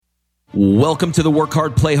Welcome to the Work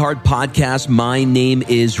Hard, Play Hard podcast. My name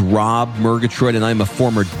is Rob Murgatroyd, and I'm a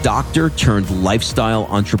former doctor turned lifestyle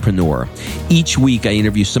entrepreneur. Each week, I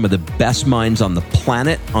interview some of the best minds on the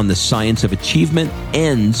planet on the science of achievement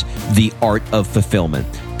and the art of fulfillment.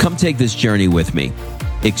 Come take this journey with me.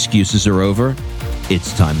 Excuses are over.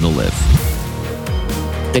 It's time to live.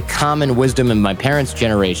 The common wisdom in my parents'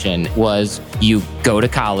 generation was you go to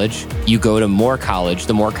college, you go to more college,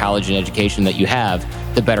 the more college and education that you have,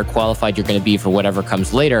 the better qualified you're going to be for whatever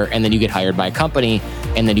comes later, and then you get hired by a company,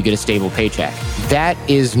 and then you get a stable paycheck. That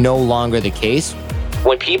is no longer the case.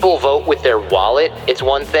 When people vote with their wallet, it's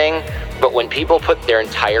one thing, but when people put their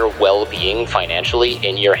entire well-being financially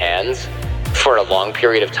in your hands for a long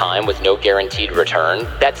period of time with no guaranteed return,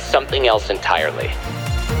 that's something else entirely.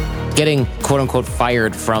 Getting quote-unquote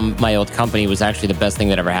fired from my old company was actually the best thing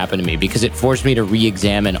that ever happened to me because it forced me to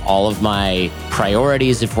re-examine all of my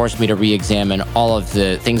priorities. It forced me to re-examine all of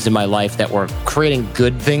the things in my life that were creating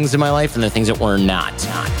good things in my life and the things that were not.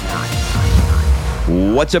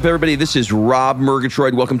 What's up, everybody? This is Rob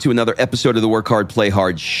Murgatroyd. Welcome to another episode of the Work Hard, Play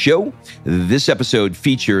Hard show. This episode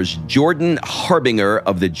features Jordan Harbinger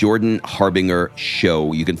of the Jordan Harbinger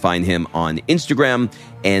Show. You can find him on Instagram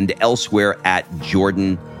and elsewhere at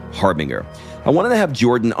Jordan Harbinger. I wanted to have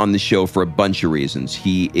Jordan on the show for a bunch of reasons.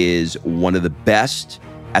 He is one of the best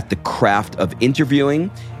at the craft of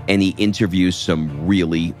interviewing, and he interviews some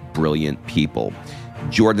really brilliant people.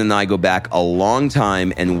 Jordan and I go back a long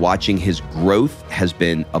time, and watching his growth has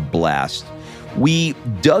been a blast. We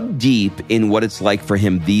dug deep in what it's like for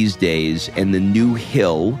him these days and the new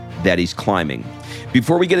hill that he's climbing.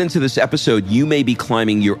 Before we get into this episode, you may be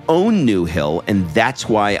climbing your own new hill, and that's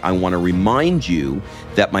why I want to remind you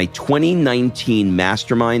that my 2019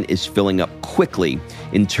 mastermind is filling up quickly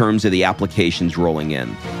in terms of the applications rolling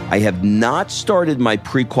in. I have not started my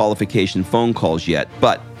pre-qualification phone calls yet,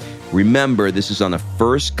 but remember, this is on a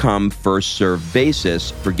first-come, first-served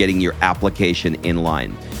basis for getting your application in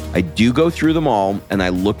line. I do go through them all, and I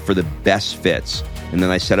look for the best fits. And then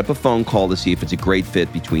I set up a phone call to see if it's a great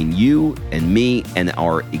fit between you and me and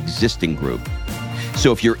our existing group.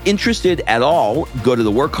 So if you're interested at all, go to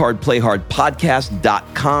the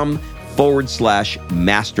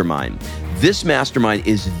workhardplayhardpodcast.com/mastermind. This mastermind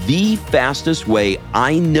is the fastest way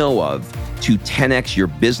I know of to 10x your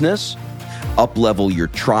business, up-level your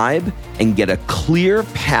tribe, and get a clear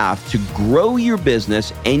path to grow your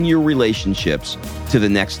business and your relationships to the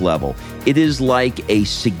next level. It is like a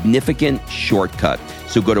significant shortcut.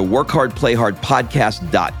 So go to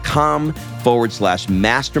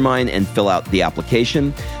workhardplayhardpodcast.com/mastermind and fill out the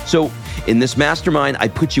application. So in this mastermind, I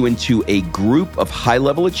put you into a group of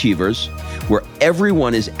high-level achievers where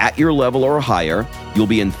everyone is at your level or higher. You'll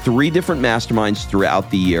be in 3 different masterminds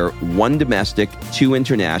throughout the year, 1 domestic, 2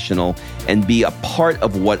 international, and be a part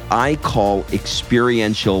of what I call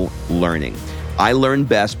experiential learning. I learn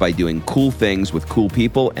best by doing cool things with cool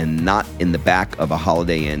people and not in the back of a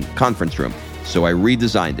Holiday Inn conference room. So I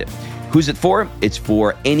redesigned it. Who's it for? It's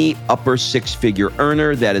for any upper 6-figure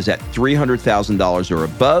earner that is at $300,000 or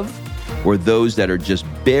above, or those that are just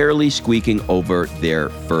barely squeaking over their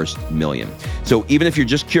first million. So even if you're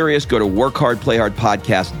just curious, go to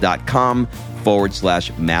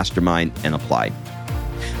workhardplayhardpodcast.com/mastermind and apply.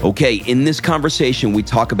 Okay, in this conversation, we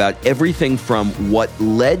talk about everything from what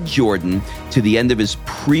led Jordan to the end of his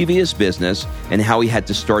previous business and how he had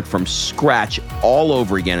to start from scratch all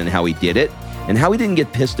over again and how he did it and how he didn't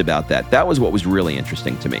get pissed about that. That was what was really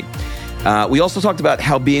interesting to me. We also talked about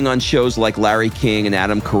how being on shows like Larry King and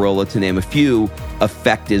Adam Carolla, to name a few,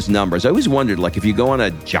 affect his numbers. I always wondered, like, if you go on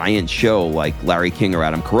a giant show like Larry King or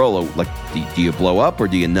Adam Carolla, like, do you blow up or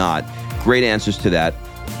do you not? Great answers to that.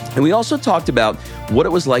 And we also talked about what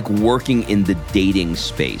it was like working in the dating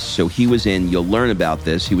space. So he was in, you'll learn about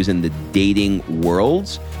this, he was in the dating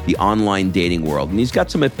world, the online dating world. And he's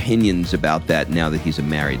got some opinions about that now that he's a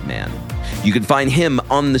married man. You can find him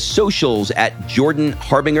on the socials at Jordan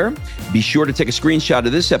Harbinger. Be sure to take a screenshot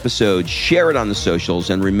of this episode, share it on the socials,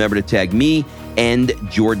 and remember to tag me and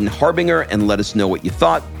Jordan Harbinger and let us know what you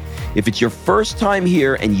thought. If it's your first time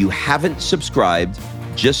here and you haven't subscribed,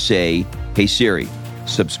 just say, "Hey Siri,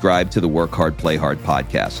 subscribe to the Work Hard, Play Hard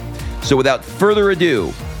podcast." So without further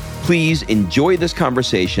ado, please enjoy this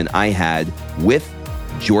conversation I had with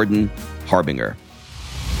Jordan Harbinger.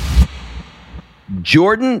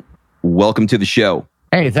 Jordan, welcome to the show.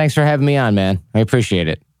 Hey, thanks for having me on, man. I appreciate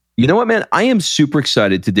it. You know what, man? I am super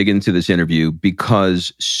excited to dig into this interview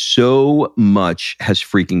because so much has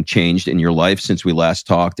freaking changed in your life since we last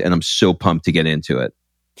talked, and I'm so pumped to get into it.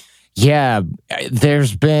 Yeah,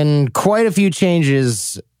 there's been quite a few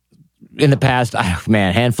changes in the past,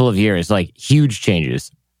 handful of years, like huge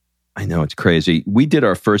changes. I know, it's crazy. We did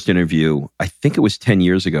our first interview, I think it was 10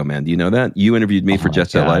 years ago, man. Do you know that? You interviewed me for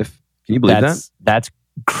Jet Set Life. Can you believe that? That's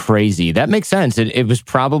crazy. That makes sense. It was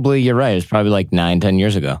probably, you're right, it was probably like 9-10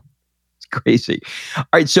 years ago. It's crazy. All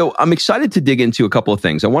right, so I'm excited to dig into a couple of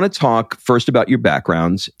things. I want to talk first about your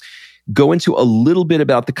backgrounds, go into a little bit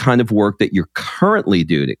about the kind of work that you're currently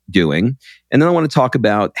doing, and then I want to talk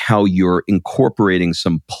about how you're incorporating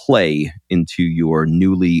some play into your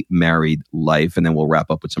newly married life, and then we'll wrap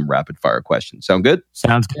up with some rapid fire questions. Sound good?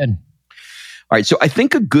 Sounds good. All right, so I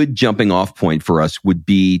think a good jumping off point for us would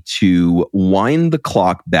be to wind the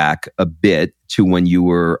clock back a bit to when you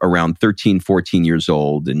were around 13, 14 years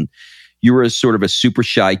old, and you were a sort of a super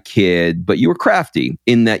shy kid, but you were crafty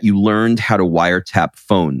in that you learned how to wiretap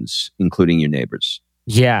phones, including your neighbors.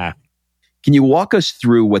 Yeah. Can you walk us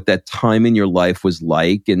through what that time in your life was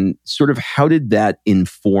like, and sort of how did that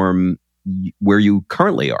inform where you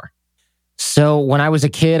currently are? So when I was a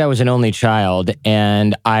kid, I was an only child,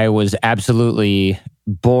 and I was absolutely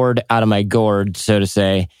bored out of my gourd, so to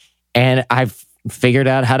say. And I've figured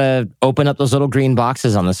out how to open up those little green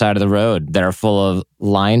boxes on the side of the road that are full of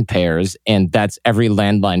line pairs, and that's every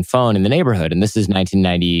landline phone in the neighborhood. And this is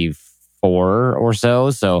 1994 or so.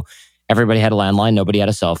 So everybody had a landline, nobody had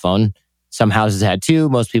a cell phone. Some houses had two,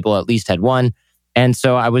 most people at least had one. And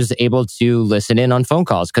so I was able to listen in on phone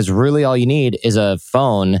calls, because really all you need is a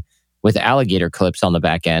phone with alligator clips on the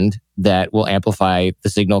back end that will amplify the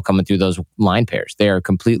signal coming through those line pairs. They are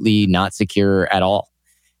completely not secure at all.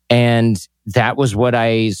 And that was what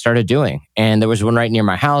I started doing. And there was one right near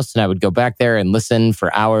my house, and I would go back there and listen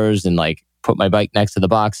for hours and like put my bike next to the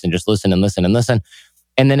box and just listen and listen and listen.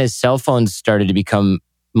 And then as cell phones started to become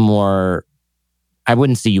more, I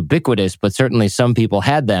wouldn't say ubiquitous, but certainly some people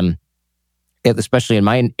had them, especially in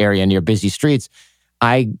my area near busy streets,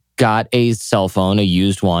 I got a cell phone, a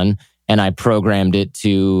used one, and I programmed it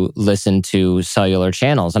to listen to cellular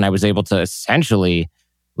channels. And I was able to essentially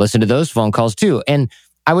listen to those phone calls too. And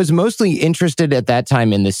I was mostly interested at that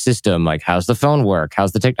time in the system, like how's the phone work?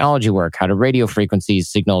 How's the technology work? How do radio frequencies,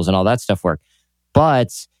 signals, and all that stuff work?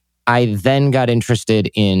 But I then got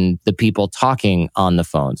interested in the people talking on the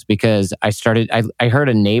phones, because I heard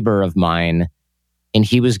a neighbor of mine, and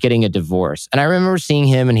he was getting a divorce. And I remember seeing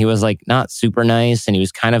him, and he was like not super nice, and he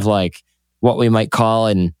was kind of like what we might call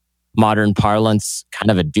in modern parlance, kind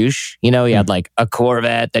of a douche. You know, he had like a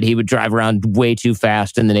Corvette that he would drive around way too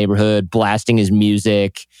fast in the neighborhood, blasting his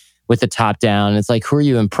music with the top down. It's like, who are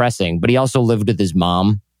you impressing? But he also lived with his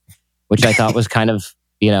mom, which I thought was kind of,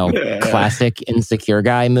 classic insecure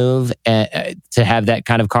guy move, to have that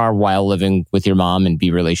kind of car while living with your mom and be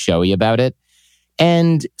really showy about it.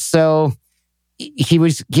 And so he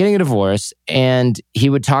was getting a divorce, and he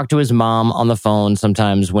would talk to his mom on the phone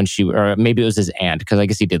sometimes or maybe it was his aunt, because I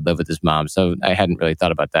guess he did live with his mom. So I hadn't really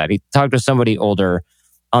thought about that. He talked to somebody older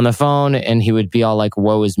on the phone, and he would be all like,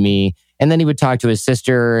 woe is me. And then he would talk to his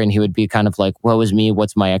sister, and he would be kind of like, woe is me.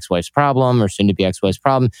 What's my ex-wife's problem, or soon to be ex-wife's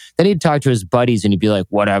problem? Then he'd talk to his buddies, and he'd be like,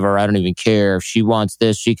 whatever, I don't even care. If she wants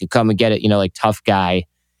this, she could come and get it, like tough guy.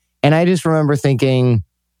 And I just remember thinking,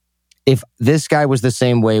 if this guy was the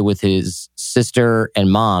same way with his sister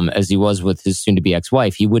and mom as he was with his soon-to-be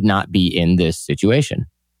ex-wife, he would not be in this situation.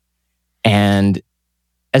 And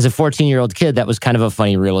as a 14-year-old kid, that was kind of a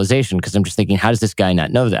funny realization, because I'm just thinking, how does this guy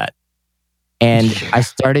not know that? And I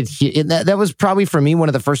started, that was probably for me one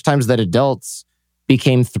of the first times that adults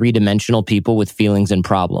became three-dimensional people with feelings and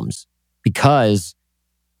problems. Because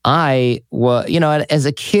I was, as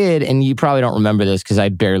a kid, and you probably don't remember this because I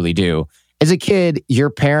barely do, as a kid, your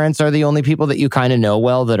parents are the only people that you kind of know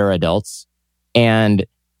well that are adults. And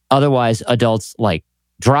otherwise, adults like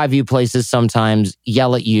drive you places sometimes,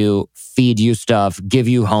 yell at you, feed you stuff, give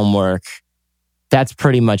you homework. That's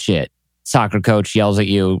pretty much it. Soccer coach yells at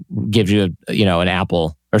you, gives you, an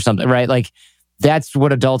apple or something, right? Like, that's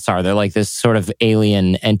what adults are. They're like this sort of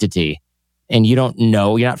alien entity. And you don't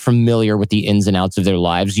know, you're not familiar with the ins and outs of their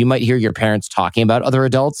lives. You might hear your parents talking about other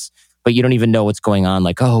adults, but you don't even know what's going on.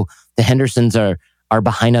 Like, oh, the Hendersons are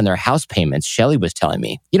behind on their house payments. Shelly was telling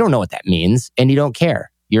me. You don't know what that means, and you don't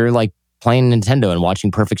care. You're like playing Nintendo and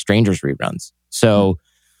watching Perfect Strangers reruns. So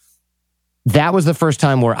that was the first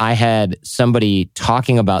time where I had somebody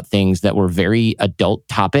talking about things that were very adult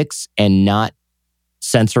topics and not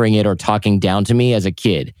censoring it or talking down to me as a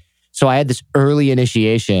kid. So I had this early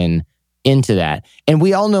initiation into that. And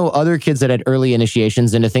we all know other kids that had early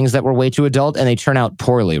initiations into things that were way too adult, and they turn out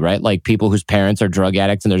poorly, right? Like people whose parents are drug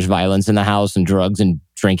addicts and there's violence in the house and drugs and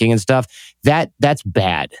drinking and stuff. That's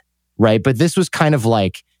bad, right? But this was kind of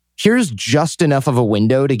like, here's just enough of a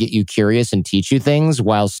window to get you curious and teach you things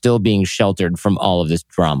while still being sheltered from all of this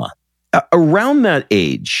drama. Around that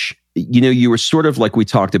age, you were sort of like we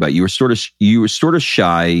talked about. You were sort of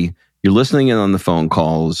shy. You're listening in on the phone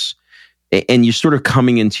calls, and you're sort of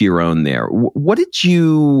coming into your own there. What did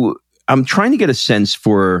you? I'm trying to get a sense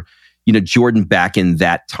for Jordan back in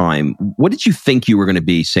that time. What did you think you were going to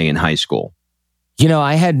be, say, in high school?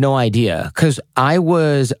 I had no idea because I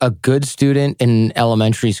was a good student in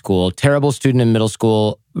elementary school, terrible student in middle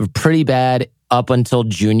school, pretty bad up until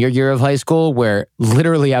junior year of high school, where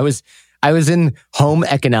literally I was in home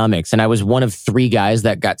economics and I was one of 3 guys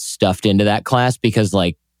that got stuffed into that class because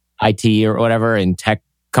like IT or whatever and tech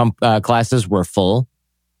classes were full.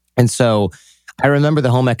 And so I remember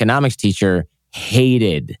the home economics teacher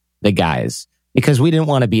hated the guys because we didn't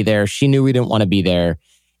want to be there. She knew we didn't want to be there.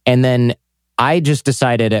 And then I just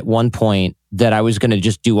decided at one point that I was going to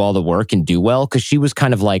just do all the work and do well because she was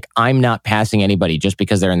kind of like, I'm not passing anybody just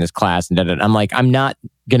because they're in this class. And I'm like, I'm not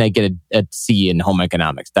going to get a C in home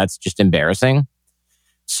economics. That's just embarrassing.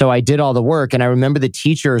 So I did all the work. And I remember the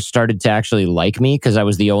teacher started to actually like me because I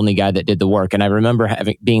was the only guy that did the work. And I remember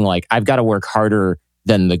being like, I've got to work harder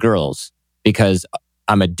than the girls because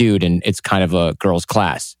I'm a dude and it's kind of a girls'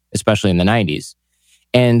 class, especially in the 90s.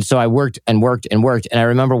 And so I worked and worked and worked. And I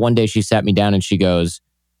remember one day she sat me down and she goes,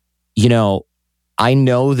 I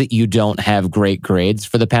know that you don't have great grades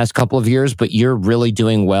for the past couple of years, but you're really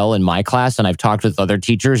doing well in my class. And I've talked with other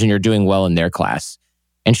teachers and you're doing well in their class.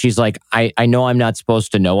 And she's like, I know I'm not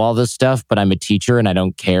supposed to know all this stuff, but I'm a teacher and I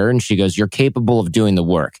don't care. And she goes, you're capable of doing the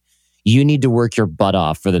work. You need to work your butt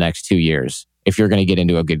off for the next 2 years if you're going to get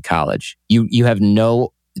into a good college. You have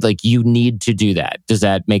no, you need to do that. Does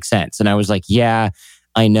that make sense? And I was like, yeah,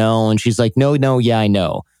 I know. And she's like, no, yeah, I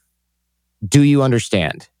know. Do you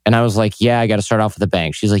understand? And I was like, yeah, I got to start off with a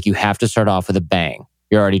bang. She's like, you have to start off with a bang.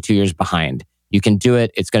 You're already 2 years behind. You can do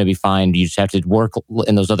it. It's going to be fine. You just have to work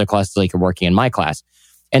in those other classes like you're working in my class.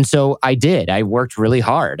 And so I did. I worked really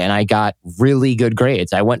hard and I got really good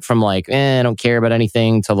grades. I went from I don't care about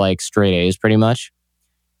anything to straight A's pretty much.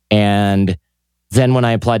 And then when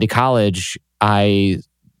I applied to college, I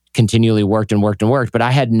continually worked and worked and worked, but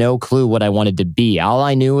I had no clue what I wanted to be. All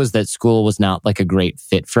I knew was that school was not a great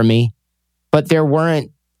fit for me. But there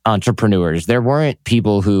weren't entrepreneurs. There weren't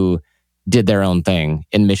people who did their own thing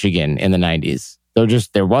in Michigan in the 90s.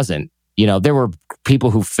 There wasn't. There were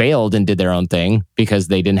people who failed and did their own thing because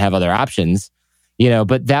they didn't have other options,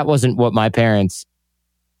 but that wasn't what my parents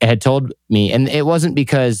had told me. And it wasn't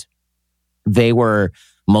because they were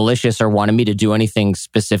malicious or wanted me to do anything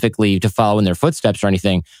specifically to follow in their footsteps or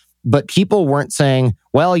anything. But people weren't saying,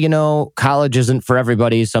 well, college isn't for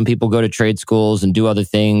everybody. Some people go to trade schools and do other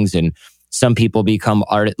things. And some people become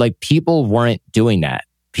artists. People weren't doing that.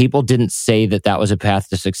 People didn't say that that was a path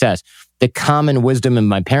to success. The common wisdom in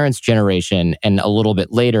my parents' generation and a little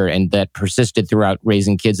bit later, and that persisted throughout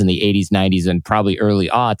raising kids in the 80s, 90s, and probably early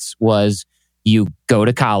aughts, was you go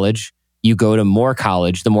to college, you go to more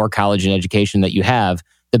college. The more college and education that you have,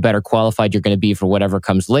 the better qualified you're going to be for whatever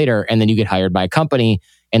comes later. And then you get hired by a company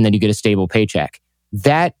and then you get a stable paycheck.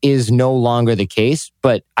 That is no longer the case,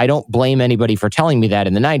 but I don't blame anybody for telling me that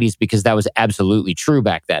in the 90s because that was absolutely true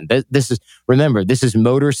back then. This is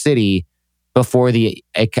Motor City before the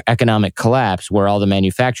economic collapse where all the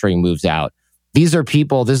manufacturing moves out. These are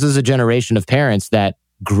people, this is a generation of parents that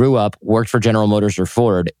grew up, worked for General Motors or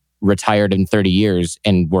Ford, retired in 30 years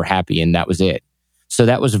and were happy and that was it. So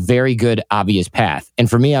that was a very good, obvious path. And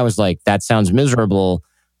for me, I was like, that sounds miserable,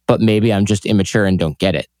 but maybe I'm just immature and don't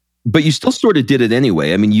get it. But you still sort of did it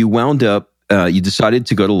anyway. I mean, you wound up, you decided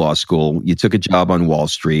to go to law school. You took a job on Wall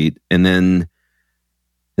Street, and then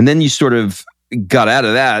you sort of got out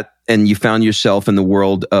of that, and you found yourself in the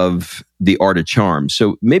world of the art of charm.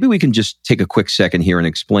 So maybe we can just take a quick second here and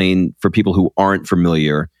explain for people who aren't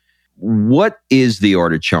familiar, what is the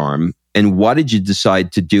art of charm, and why did you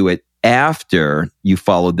decide to do it after you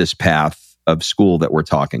followed this path of school that we're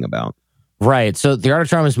talking about? Right. So the Art of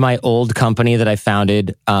Charm is my old company that I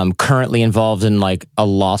founded, currently involved in a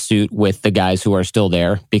lawsuit with the guys who are still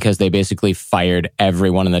there because they basically fired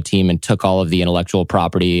everyone on the team and took all of the intellectual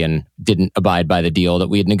property and didn't abide by the deal that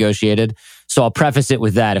we had negotiated. So I'll preface it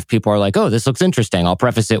with that. If people are like, oh, this looks interesting, I'll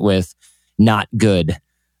preface it with not good,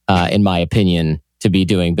 in my opinion, to be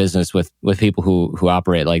doing business with people who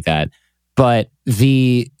operate like that. But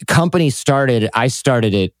the company I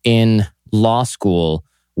started it in law school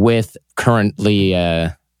with currently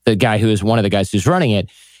the guy who is one of the guys who's running it.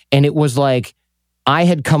 And it was I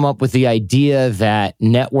had come up with the idea that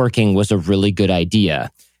networking was a really good idea,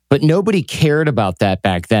 but nobody cared about that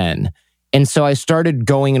back then. And so I started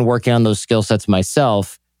going and working on those skill sets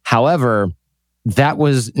myself. However, that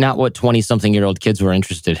was not what 20-something-year-old kids were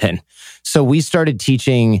interested in. So we started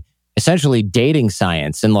teaching essentially dating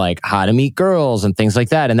science and like how to meet girls and things like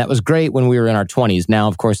that. And that was great when we were in our 20s. Now,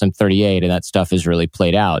 of course, I'm 38 and that stuff is really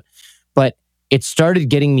played out. But it started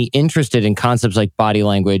getting me interested in concepts like body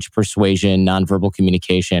language, persuasion, nonverbal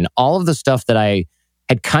communication, all of the stuff that I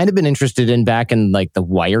had kind of been interested in back in like the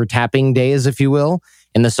wiretapping days, if you will,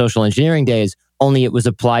 in the social engineering days, only it was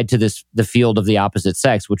applied to the field of the opposite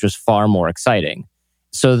sex, which was far more exciting.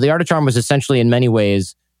 So the Art of Charm was essentially in many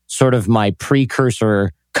ways sort of my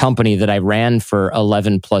precursor company that I ran for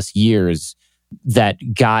 11 plus years that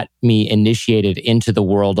got me initiated into the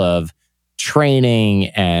world of training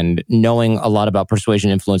and knowing a lot about persuasion,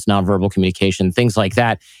 influence, nonverbal communication, things like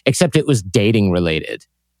that, except it was dating related.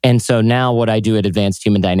 And so now what I do at Advanced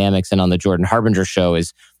Human Dynamics and on the Jordan Harbinger show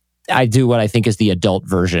is I do what I think is the adult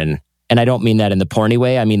version. And I don't mean that in the porny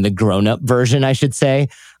way. I mean the grown-up version, I should say,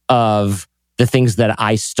 of the things that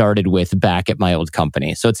I started with back at my old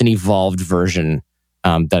company. So it's an evolved version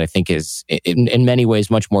that I think is in many ways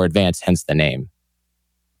much more advanced, hence the name.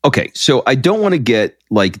 Okay, so I don't want to get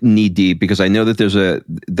like knee deep because I know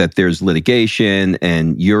that there's litigation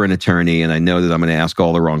and you're an attorney and I know that I'm going to ask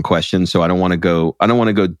all the wrong questions. So I don't want to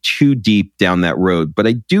go too deep down that road, but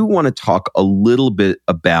I do want to talk a little bit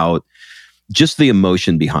about just the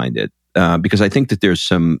emotion behind it because I think that there's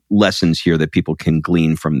some lessons here that people can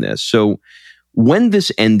glean from this. So when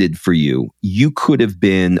this ended for you, you could have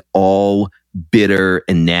been all bitter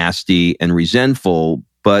and nasty and resentful,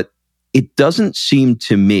 but it doesn't seem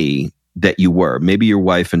to me that you were. Maybe your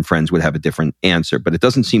wife and friends would have a different answer, but it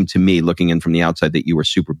doesn't seem to me, looking in from the outside, that you were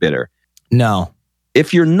super bitter. No.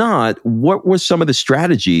 If you're not, what were some of the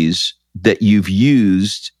strategies that you've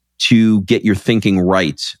used to get your thinking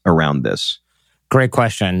right around this? Great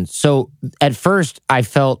question. So at first, I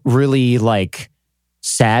felt really like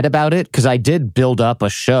sad about it because I did build up a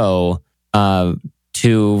show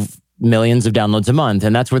to millions of downloads a month.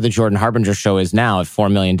 And that's where the Jordan Harbinger show is now at 4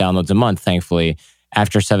 million downloads a month, thankfully,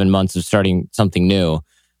 after 7 months of starting something new,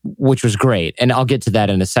 which was great. And I'll get to that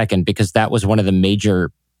in a second because that was one of the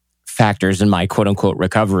major factors in my quote unquote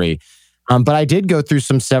recovery. But I did go through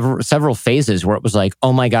several phases where it was like,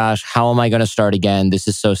 oh my gosh, how am I going to start again? This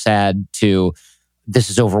is so sad, to this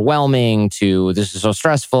is overwhelming, to this is so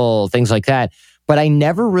stressful, things like that. But I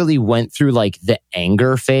never really went through like the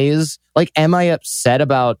anger phase. Like, am I upset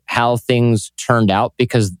about how things turned out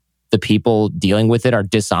because the people dealing with it are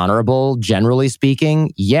dishonorable, generally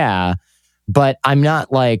speaking? Yeah. But I'm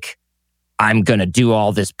not like, I'm going to do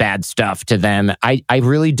all this bad stuff to them. I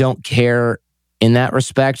really don't care in that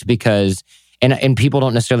respect because, and people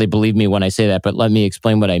don't necessarily believe me when I say that, but let me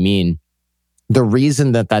explain what I mean. The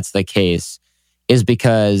reason that that's the case is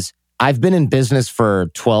because I've been in business for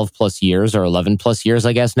 12 plus years or 11 plus years,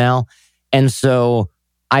 I guess now. And so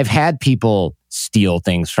I've had people steal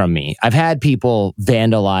things from me. I've had people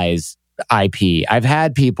vandalize IP. I've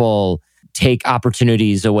had people take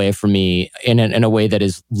opportunities away from me in a way that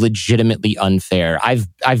is legitimately unfair.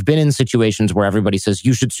 I've been in situations where everybody says,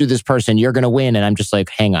 you should sue this person, you're going to win. And I'm just like,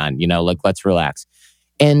 hang on, like, let's relax.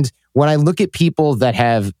 And when I look at people that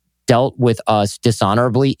have dealt with us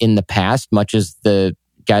dishonorably in the past, much as the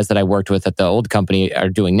guys that I worked with at the old company are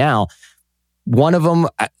doing now, one of them,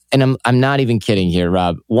 and I'm not even kidding here,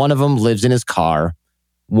 Rob, one of them lives in his car.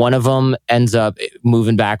 One of them ends up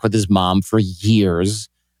moving back with his mom for years.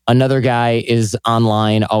 Another guy is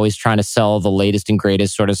online, always trying to sell the latest and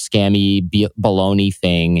greatest sort of scammy baloney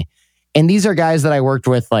thing. And these are guys that I worked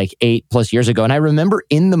with like 8+ years ago. And I remember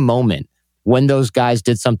in the moment when those guys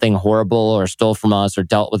did something horrible or stole from us or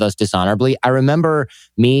dealt with us dishonorably, I remember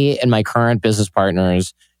me and my current business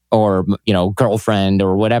partners or, girlfriend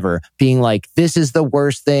or whatever being like, this is the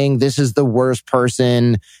worst thing. This is the worst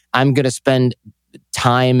person. I'm going to spend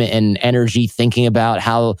time and energy thinking about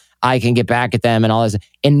how I can get back at them and all this.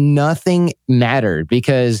 And nothing mattered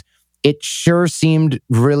because it sure seemed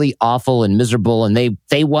really awful and miserable. And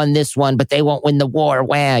they won this one, but they won't win the war.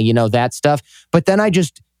 Wow, that stuff. But then I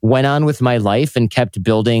just went on with my life and kept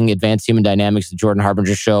building Advanced Human Dynamics, the Jordan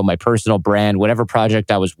Harbinger show, my personal brand, whatever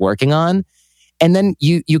project I was working on. And then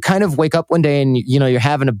you kind of wake up one day and, you're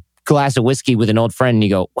having a glass of whiskey with an old friend and you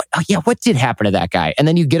go, what did happen to that guy? And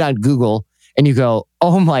then you get on Google and you go,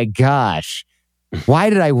 oh my gosh, why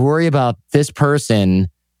did I worry about this person,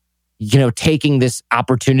 taking this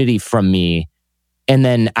opportunity from me? And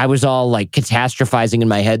then I was all like catastrophizing in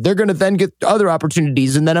my head. They're going to then get other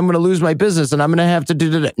opportunities and then I'm going to lose my business and I'm going to have to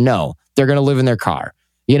do it. No, they're going to live in their car.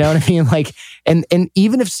 You know what I mean? Like, and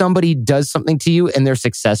even if somebody does something to you and they're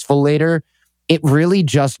successful later, it really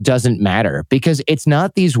just doesn't matter because it's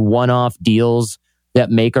not these one-off deals that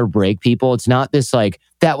make or break people. It's not this like,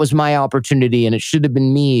 that was my opportunity and it should have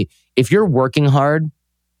been me. If you're working hard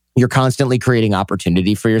You're constantly creating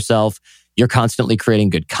opportunity for yourself. You're constantly creating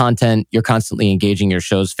good content. You're constantly engaging your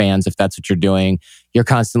show's fans if that's what you're doing. You're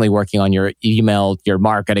constantly working on your email, your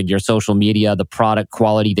marketing, your social media, the product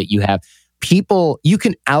quality that you have. People, you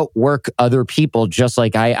can outwork other people just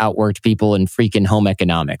like I outworked people in freaking home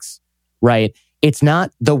economics, right? It's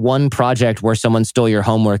not the one project where someone stole your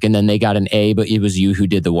homework and then they got an A, but it was you who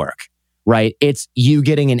did the work, right? It's you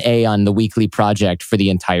getting an A on the weekly project for the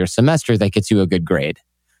entire semester that gets you a good grade.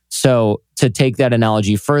 So to take that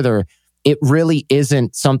analogy further, it really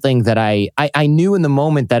isn't something that I knew in the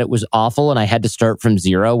moment that it was awful and I had to start from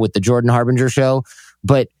zero with the Jordan Harbinger show.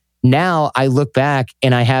 But now I look back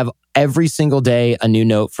and I have every single day a new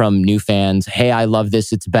note from new fans. Hey, I love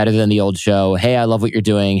this. It's better than the old show. Hey, I love what you're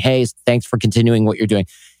doing. Hey, thanks for continuing what you're doing.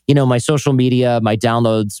 You know, my social media, my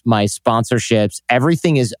downloads, my sponsorships,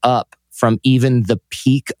 everything is up from even the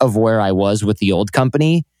peak of where I was with the old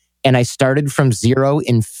company. And I started from zero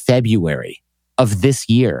in February of this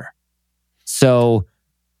year. So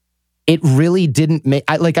it really didn't make,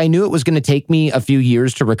 I knew it was going to take me a few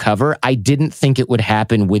years to recover. I didn't think it would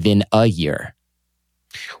happen within a year.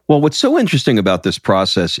 Well, what's so interesting about this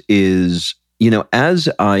process is, you know, as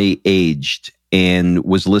I aged and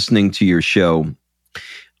was listening to your show,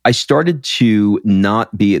 I started to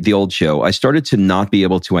not be the old show. I started to not be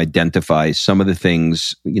able to identify some of the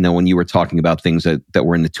things, you know, when you were talking about things that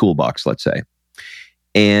were in the toolbox, let's say.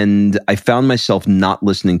 And I found myself not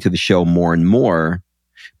listening to the show more and more.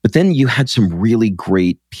 But then you had some really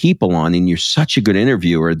great people on, and you're such a good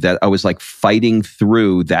interviewer that I was like fighting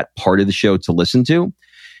through that part of the show to listen to.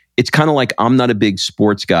 It's kind of like I'm not a big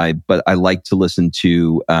sports guy, but I like to listen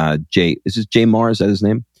to Jay. Is this Jay Marr? Is that his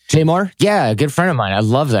name? Jay Marr? Yeah, a good friend of mine. I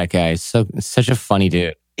love that guy. Such a funny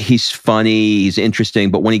dude. He's funny. He's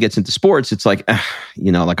interesting. But when he gets into sports, it's like,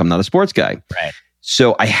 you know, like I'm not a sports guy. Right.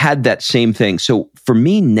 So I had that same thing. So for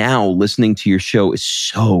me now, listening to your show is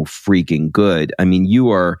so freaking good. I mean,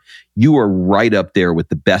 you are right up there with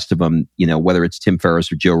the best of them, you know, whether it's Tim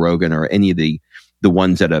Ferriss or Joe Rogan or any of the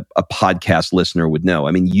ones that a podcast listener would know.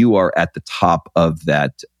 I mean, you are at the top of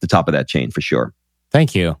that chain for sure.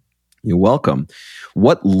 Thank you. You're welcome.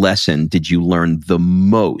 What lesson did you learn the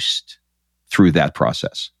most through that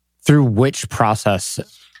process? Through which process?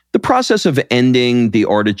 The process of ending the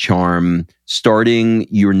Art of Charm, starting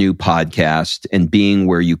your new podcast, and being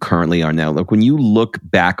where you currently are now. Look, when you look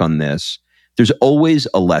back on this, there's always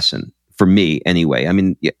a lesson for me anyway. I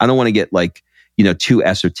mean, I don't want to get like, you know, too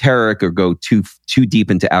esoteric or go too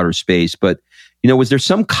deep into outer space, but, you know, was there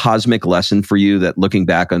some cosmic lesson for you that looking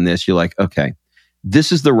back on this, you're like, okay,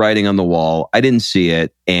 this is the writing on the wall. I didn't see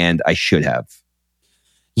it and I should have.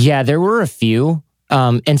 Yeah, there were a few.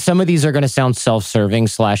 And some of these are going to sound self-serving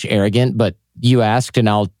 / arrogant, but you asked and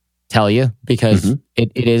I'll tell you because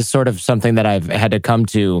it is sort of something that I've had to come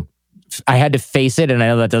to. I had to face it. And I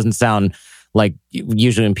know that doesn't sound like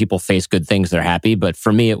usually when people face good things, they're happy. But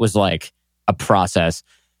for me, it was like a process.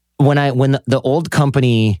 When the old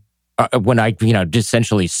company, when I, you know,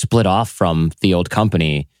 essentially split off from the old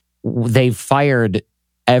company, they fired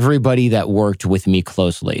everybody that worked with me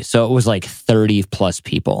closely. So it was like 30 plus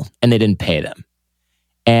people and they didn't pay them.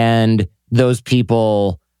 And those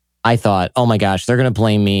people, I thought, oh my gosh, they're going to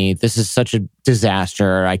blame me. This is such a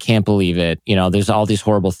disaster. I can't believe it. You know, there's all these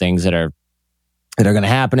horrible things that are going to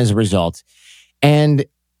happen as a result. And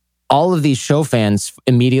all of these show fans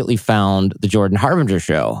immediately found the Jordan Harbinger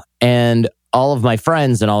show. And all of my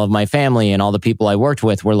friends and all of my family and all the people I worked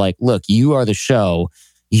with were like, look, you are the show.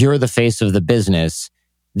 You're the face of the business.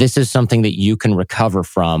 This is something that you can recover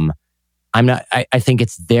from. I think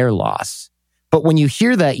it's their loss. But when you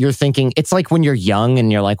hear that, you're thinking, it's like when you're young and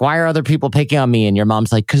you're like, why are other people picking on me? And your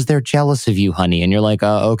mom's like, because they're jealous of you, honey. And you're like,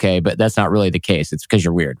 oh, okay, but that's not really the case. It's because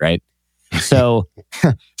you're weird, right? So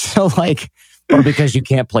like, or because you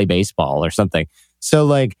can't play baseball or something. So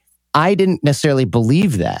like, I didn't necessarily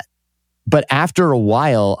believe that. But after a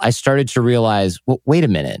while, I started to realize, well, wait a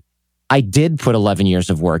minute. I did put 11 years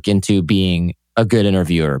of work into being a good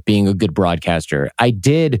interviewer, being a good broadcaster. I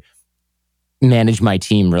did manage my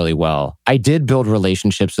team really well. I did build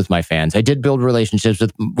relationships with my fans. I did build relationships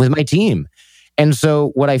with my team. And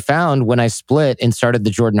so what I found when I split and started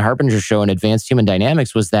the Jordan Harbinger show and Advanced Human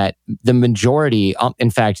Dynamics was that the majority,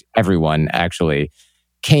 in fact, everyone actually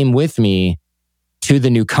came with me to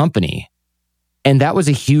the new company. And that was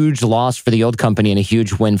a huge loss for the old company and a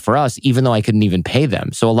huge win for us, even though I couldn't even pay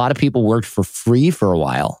them. So a lot of people worked for free for a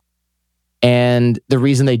while. And the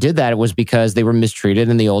reason they did that was because they were mistreated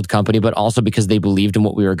in the old company, but also because they believed in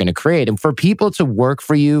what we were going to create. And for people to work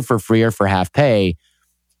for you for free or for half pay,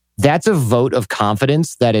 that's a vote of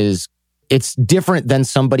confidence that is it's different than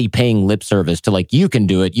somebody paying lip service to like, you can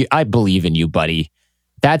do it. I believe in you, buddy.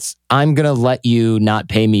 I'm going to let you not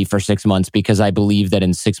pay me for 6 months because I believe that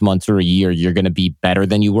in 6 months or a year, you're going to be better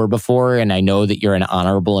than you were before. And I know that you're an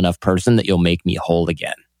honorable enough person that you'll make me whole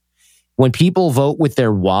again. When people vote with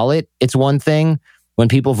their wallet, it's one thing. When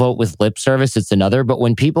people vote with lip service, it's another. But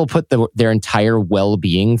when people put their entire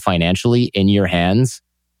well-being financially in your hands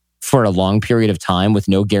for a long period of time with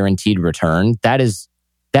no guaranteed return, that's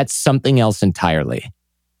something else entirely.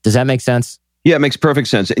 Does that make sense? Yeah, it makes perfect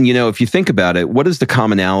sense. And, if you think about it, what is the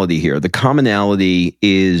commonality here? The commonality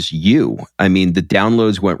is you. I mean, the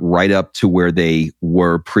downloads went right up to where they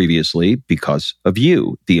were previously because of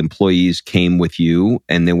you. The employees came with you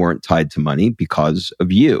and they weren't tied to money because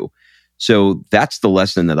of you. So that's the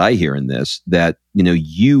lesson that I hear in this, that,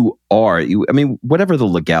 you are, whatever the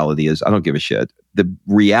legality is, I don't give a shit. The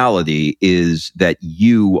reality is that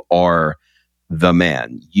you are the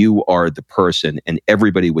man. You are the person, and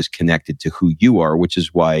everybody was connected to who you are, which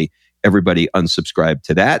is why everybody unsubscribed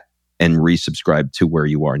to that and resubscribed to where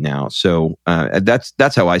you are now. So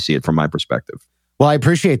that's how I see it from my perspective. Well, I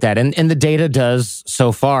appreciate that. And the data does,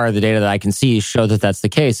 so far, the data that I can see show that that's the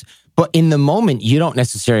case. But in the moment, you don't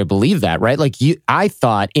necessarily believe that, right? Like I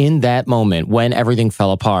thought in that moment when everything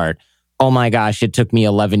fell apart, oh my gosh, it took me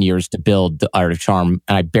 11 years to build the Art of Charm.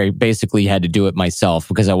 And I basically had to do it myself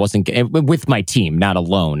because I wasn't with my team, not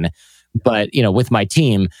alone. But, with my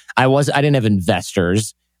team, I didn't have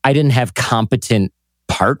investors. I didn't have competent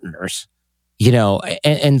partners,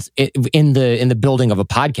 and in the building of a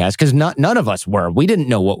podcast, because none of us were. We didn't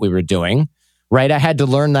know what we were doing, right? I had to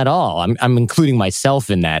learn that all. I'm including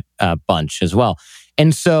myself in that bunch as well.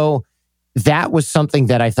 And so that was something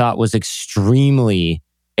that I thought was extremely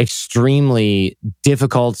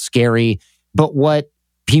difficult, scary. But what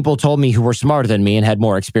people told me who were smarter than me and had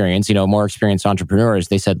more experience, more experienced entrepreneurs,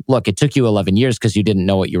 they said, look, it took you 11 years because you didn't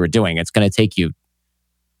know what you were doing. It's going to take you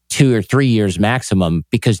 2 or 3 years maximum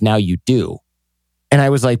because now you do. And I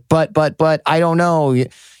was like, but I don't know.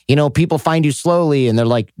 People find you slowly and they're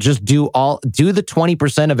like, just do the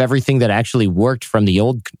 20% of everything that actually worked from the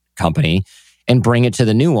old company and bring it to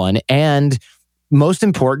the new one. And most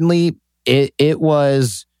importantly, it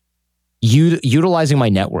was utilizing my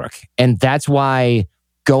network. And that's why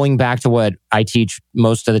going back to what I teach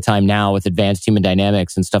most of the time now with advanced human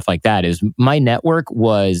dynamics and stuff like that is my network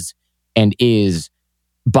was and is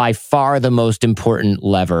by far the most important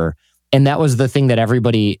lever. And that was the thing that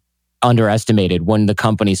everybody underestimated when the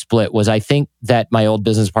company split was I think that my old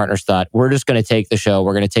business partners thought, we're just going to take the show,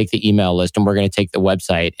 we're going to take the email list, and we're going to take the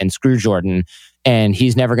website and screw Jordan. And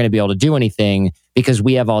he's never going to be able to do anything because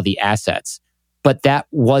we have all the assets. But that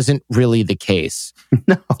wasn't really the case.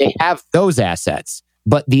 No. They have those assets.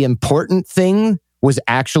 But the important thing was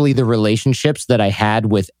actually the relationships that I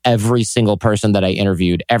had with every single person that I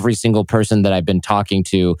interviewed, every single person that I've been talking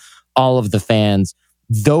to, all of the fans.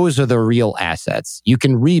 Those are the real assets. You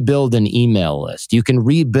can rebuild an email list. You can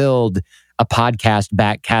rebuild a podcast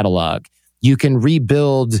back catalog. You can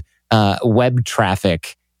rebuild web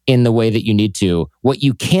traffic in the way that you need to. What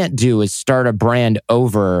you can't do is start a brand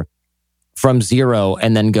over from zero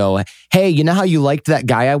and then go, hey, you know how you liked that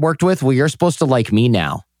guy I worked with? Well, you're supposed to like me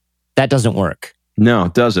now. That doesn't work. No,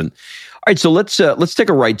 it doesn't. All right, so let's take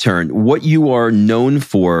a right turn. What you are known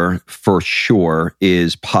for sure,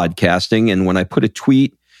 is podcasting. And when I put a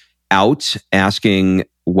tweet out asking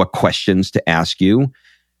what questions to ask you,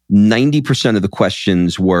 90% of the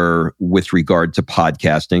questions were with regard to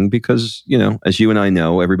podcasting because, as you and I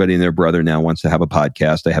know, everybody and their brother now wants to have a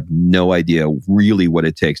podcast. I have no idea really what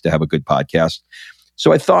it takes to have a good podcast.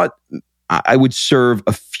 So I thought I would serve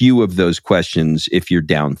a few of those questions if you're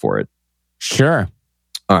down for it. Sure.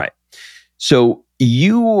 All right. So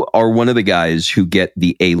you are one of the guys who get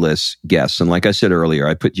the A-list guests. And like I said earlier,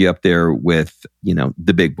 I put you up there with,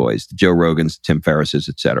 the big boys, the Joe Rogans, the Tim Ferrisses,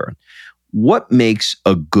 et cetera. What makes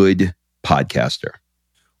a good podcaster?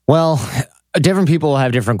 Well, different people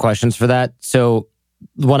have different questions for that. So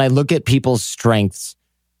when I look at people's strengths,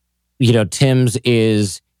 Tim's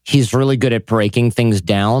he's really good at breaking things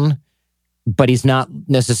down, but he's not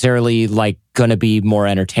necessarily going to be more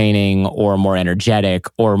entertaining or more energetic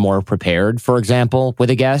or more prepared, for example, with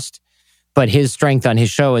a guest. But his strength on his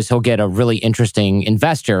show is he'll get a really interesting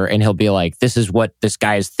investor and he'll be like, this is what this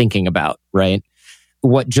guy is thinking about, right?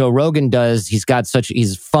 What Joe Rogan does, he's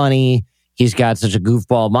funny. He's got such a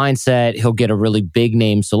goofball mindset. He'll get a really big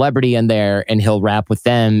name celebrity in there and he'll rap with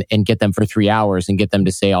them and get them for 3 hours and get them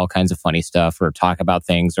to say all kinds of funny stuff or talk about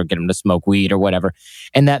things or get them to smoke weed or whatever.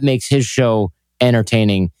 And that makes his show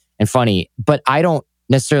entertaining and funny. But I don't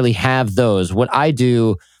necessarily have those. What I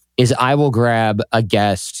do is I will grab a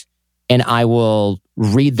guest and I will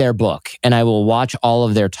read their book and I will watch all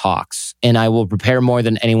of their talks and I will prepare more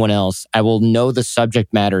than anyone else. I will know the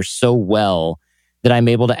subject matter so well that I'm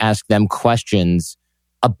able to ask them questions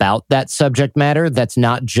about that subject matter. That's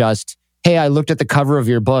not just, hey, I looked at the cover of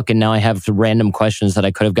your book and now I have random questions that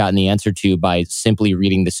I could have gotten the answer to by simply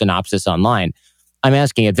reading the synopsis online. I'm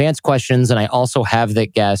asking advanced questions, and I also have the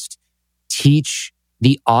guest teach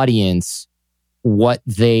the audience what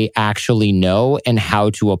they actually know and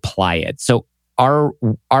how to apply it. So our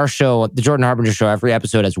show, the Jordan Harbinger Show, every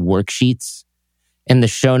episode has worksheets, and the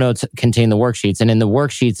show notes contain the worksheets. And in the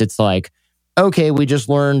worksheets, it's like, okay, we just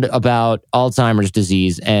learned about Alzheimer's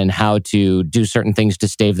disease and how to do certain things to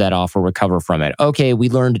stave that off or recover from it. Okay, we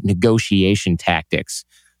learned negotiation tactics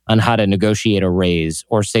on how to negotiate a raise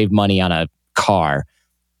or save money on a car.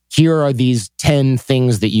 Here are these 10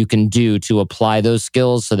 things that you can do to apply those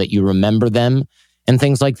skills so that you remember them and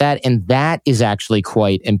things like that. And that is actually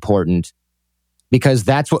quite important, because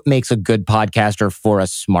that's what makes a good podcaster for a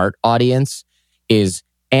smart audience is,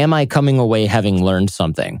 am I coming away having learned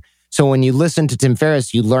something? So when you listen to Tim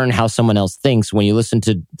Ferriss, you learn how someone else thinks. When you listen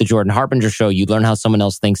to the Jordan Harbinger Show, you learn how someone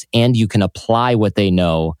else thinks, and you can apply what they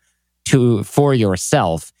know for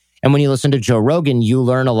yourself. And when you listen to Joe Rogan, you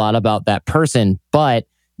learn a lot about that person. But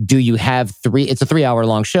do you have it's a 3-hour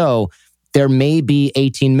long show. There may be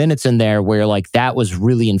 18 minutes in there where like that was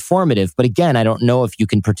really informative. But again, I don't know if you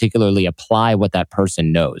can particularly apply what that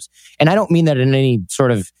person knows. And I don't mean that in any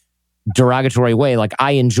sort of derogatory way. Like,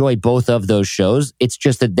 I enjoy both of those shows. It's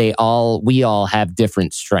just that we all have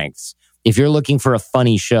different strengths. If you're looking for a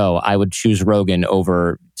funny show, I would choose Rogan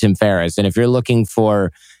over Tim Ferriss. And if you're looking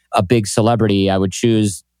for a big celebrity, I would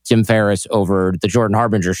choose Tim Ferriss over the Jordan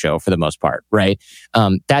Harbinger Show for the most part, right?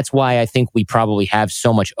 That's why I think we probably have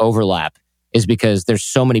so much overlap, is because there's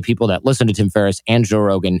so many people that listen to Tim Ferriss and Joe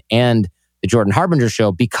Rogan and the Jordan Harbinger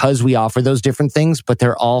Show, because we offer those different things, but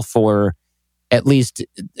they're all for, at least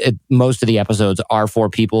most of the episodes are for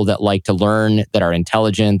people that like to learn, that are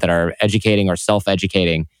intelligent, that are educating or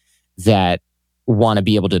self-educating, that want to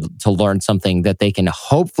be able to learn something that they can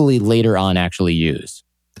hopefully later on actually use.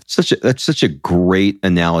 That's such a great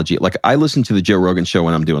analogy. Like, I listen to the Joe Rogan Show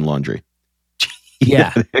when I'm doing laundry.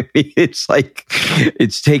 Yeah. It's like,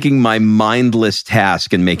 it's taking my mindless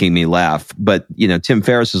task and making me laugh. But, Tim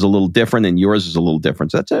Ferriss is a little different and yours is a little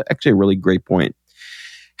different. So that's actually a really great point.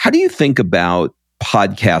 How do you think about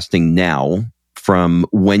podcasting now from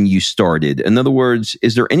when you started? In other words,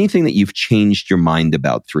 is there anything that you've changed your mind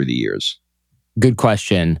about through the years? Good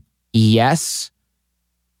question. Yes.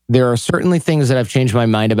 There are certainly things that I've changed my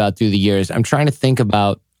mind about through the years. I'm trying to think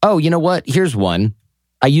about, you know what? Here's one.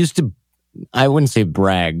 I wouldn't say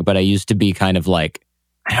brag, but I used to be kind of like,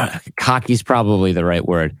 cocky's probably the right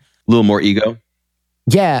word. A little more ego?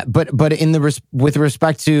 Yeah, but with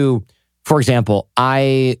respect to, for example,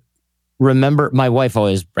 I remember my wife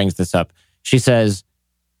always brings this up. She says,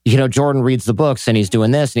 Jordan reads the books and he's doing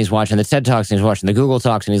this and he's watching the TED Talks and he's watching the Google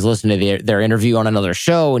Talks and he's listening to their interview on another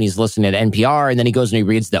show and he's listening to NPR, and then he goes and he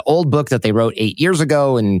reads the old book that they wrote 8 years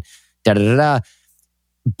ago and da-da-da-da.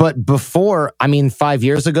 But before, 5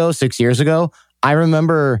 years ago, 6 years ago, I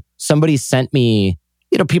remember somebody sent me,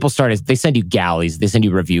 they send you galleys, they send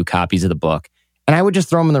you review copies of the book. And I would just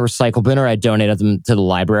throw them in the recycle bin, or I'd donate them to the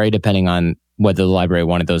library, depending on whether the library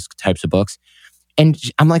wanted those types of books. And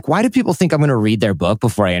I'm like, why do people think I'm going to read their book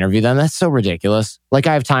before I interview them? That's so ridiculous. Like,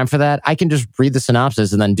 I have time for that. I can just read the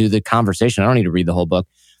synopsis and then do the conversation. I don't need to read the whole book.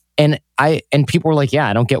 And people were like, yeah,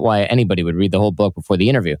 I don't get why anybody would read the whole book before the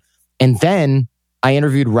interview. And then I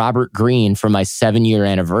interviewed Robert Greene for my 7-year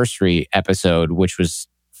anniversary episode, which was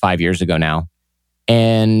 5 years ago now.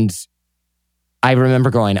 And I remember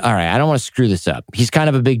going, all right, I don't want to screw this up. He's kind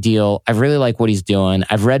of a big deal. I really like what he's doing.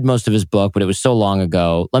 I've read most of his book, but it was so long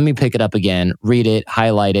ago. Let me pick it up again, read it,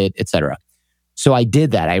 highlight it, etc. So I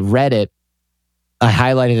did that. I read it. I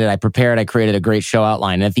highlighted it. I prepared. I created a great show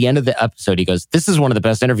outline. And at the end of the episode, he goes, this is one of the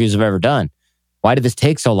best interviews I've ever done. Why did this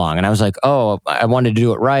take so long? And I was like, I wanted to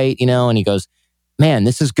do it right, And he goes, man,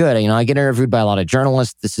 this is good. I get interviewed by a lot of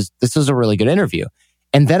journalists. This is a really good interview.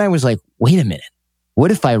 And then I was like, wait a minute. What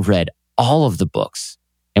if I read all of the books?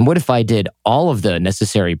 And what if I did all of the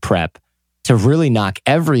necessary prep to really knock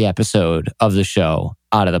every episode of the show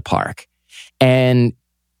out of the park? And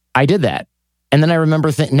I did that. And then I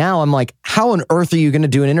remember now I'm like, how on earth are you going to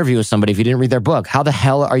do an interview with somebody if you didn't read their book? How the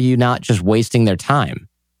hell are you not just wasting their time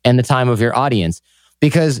and the time of your audience?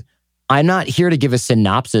 Because I'm not here to give a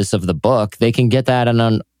synopsis of the book. They can get that on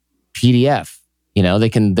a PDF. They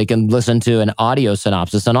can listen to an audio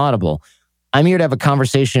synopsis on Audible. I'm here to have a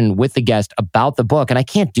conversation with the guest about the book, and I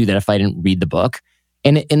can't do that if I didn't read the book.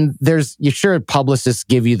 And you're sure publicists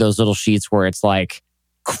give you those little sheets where it's like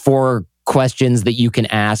 4 questions that you can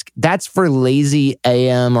ask. That's for lazy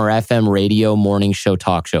AM or FM radio morning show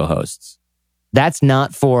talk show hosts. That's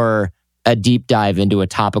not for a deep dive into a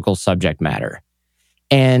topical subject matter.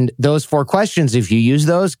 And those 4 questions, if you use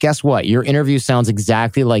those, guess what? Your interview sounds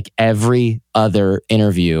exactly like every other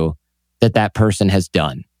interview that person has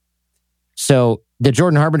done. So the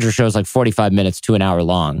Jordan Harbinger show is like 45 minutes to an hour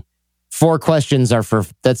long. 4 questions are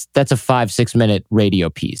that's a 5-6 minute radio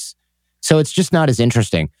piece. So it's just not as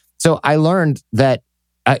interesting. So I learned that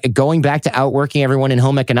going back to outworking everyone in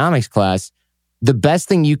home economics class, the best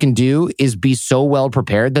thing you can do is be so well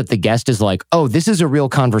prepared that the guest is like, oh, this is a real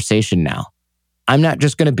conversation now. I'm not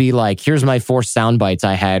just going to be like, here's my 4 sound bites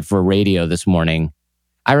I had for radio this morning.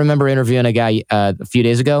 I remember interviewing a guy a few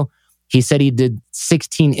days ago. He said he did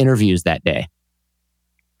 16 interviews that day.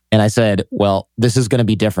 And I said, well, this is going to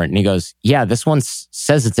be different. And he goes, yeah, this one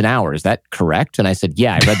says it's an hour. Is that correct? And I said,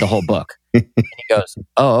 yeah, I read the whole book. And he goes,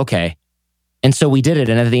 oh, okay. And so we did it.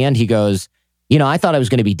 And at the end, he goes, I thought I was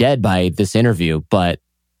going to be dead by this interview, but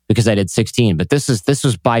because I did 16. But this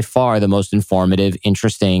was by far the most informative,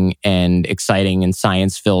 interesting, and exciting and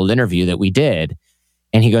science-filled interview that we did.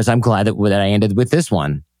 And he goes, I'm glad that I ended with this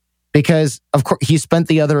one. Because, of course, he spent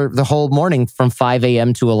the whole morning from 5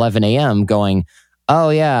 a.m. to 11 a.m. going, oh,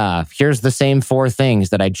 yeah, here's the same 4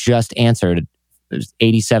 things that I just answered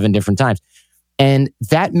 87 different times. And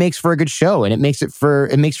that makes for a good show. And it makes for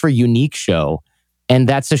a unique show. And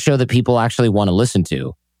that's a show that people actually want to listen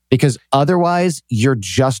to. Because otherwise, you're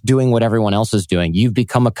just doing what everyone else is doing. You've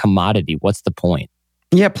become a commodity. What's the point?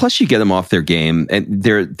 Yeah, plus you get them off their game, and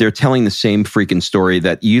they're telling the same freaking story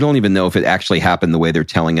that you don't even know if it actually happened the way they're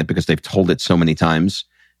telling it because they've told it so many times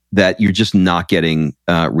that you're just not getting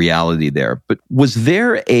reality there. But was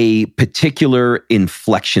there a particular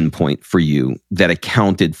inflection point for you that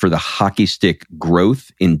accounted for the hockey stick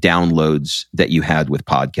growth in downloads that you had with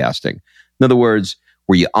podcasting? In other words,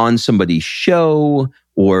 were you on somebody's show?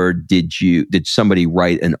 Or did somebody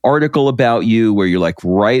write an article about you where you're like,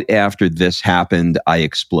 right after this happened, I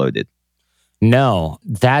exploded? No,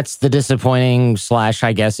 that's the disappointing /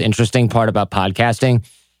 I guess interesting part about podcasting.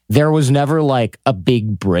 There was never like a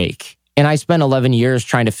big break. And I spent 11 years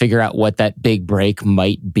trying to figure out what that big break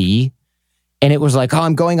might be. And it was like, oh,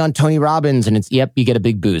 I'm going on Tony Robbins. And it's, yep, you get a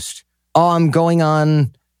big boost. Oh, I'm going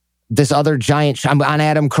on this other giant show. I'm on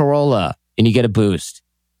Adam Carolla and you get a boost.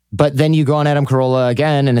 But then you go on Adam Carolla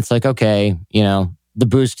again, and it's like, okay, the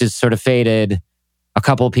boost is sort of faded. A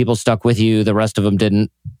couple of people stuck with you. The rest of them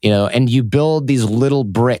didn't, and you build these little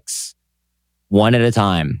bricks one at a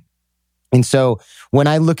time. And so when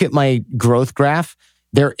I look at my growth graph,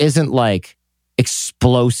 there isn't like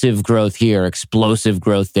explosive growth here, explosive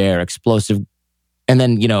growth there, explosive, and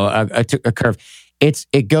then, a curve.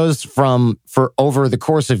 It goes for over the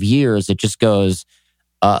course of years, it just goes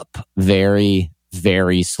up very,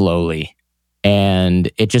 very slowly.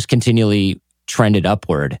 And it just continually trended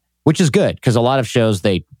upward, which is good because a lot of shows,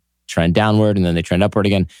 they trend downward and then they trend upward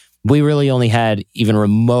again. We really only had even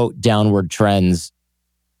remote downward trends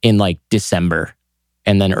in like December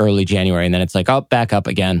and then early January. And then it's like, oh, back up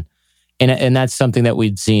again. And that's something that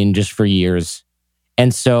we'd seen just for years.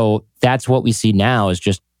 And so that's what we see now is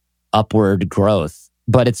just upward growth,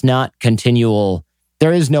 but it's not continual.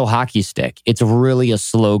 There is no hockey stick. It's really a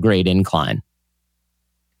slow grade incline.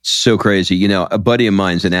 So crazy. A buddy of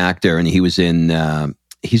mine's an actor, and he was in,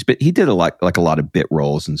 he did a lot of bit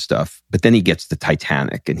roles and stuff, but then he gets to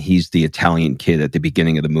Titanic, and he's the Italian kid at the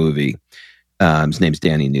beginning of the movie. His name's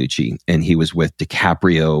Danny Nucci, and he was with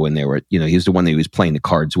DiCaprio, and they were, he was the one that he was playing the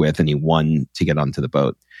cards with, and he won to get onto the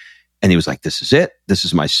boat. And he was like, this is it. This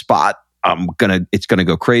is my spot. It's gonna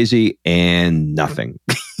go crazy, and nothing.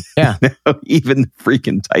 Yeah. Even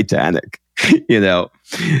freaking Titanic.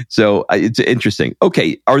 So it's interesting.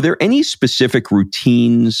 Okay. Are there any specific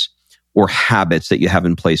routines or habits that you have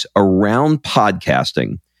in place around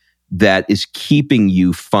podcasting that is keeping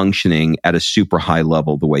you functioning at a super high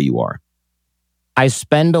level the way you are? I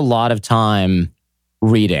spend a lot of time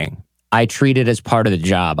reading. I treat it as part of the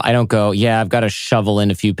job. I don't go, yeah, I've got to shovel in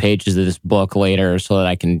a few pages of this book later so that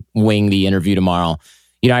I can wing the interview tomorrow.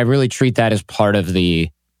 I really treat that as part of the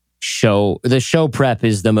show. The show prep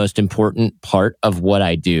is the most important part of what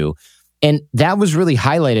I do. And that was really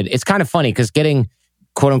highlighted. It's kind of funny because getting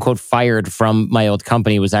quote unquote fired from my old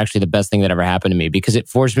company was actually the best thing that ever happened to me because it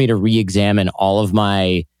forced me to re-examine all of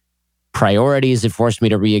my priorities. It forced me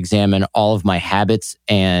to re-examine all of my habits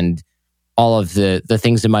and all of the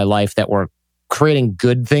things in my life that were creating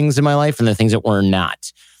good things in my life and the things that were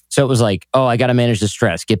not. So it was like, oh, I got to manage the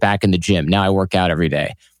stress, get back in the gym. Now I work out every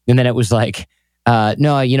day. And then it was like,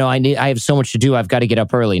 No, I have so much to do. I've got to get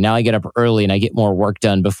up early. Now I get up early and I get more work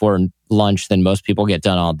done before lunch than most people get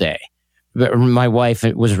done all day. But my wife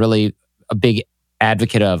was really a big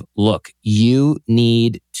advocate of, look, you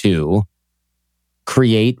need to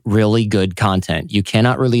create really good content. You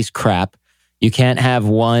cannot release crap. You can't have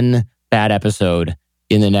one bad episode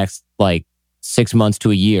in the next 6 months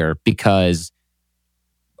to a year, because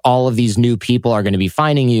all of these new people are going to be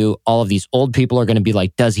finding you. All of these old people are going to be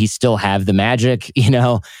like, does he still have the magic?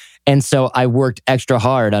 And so I worked extra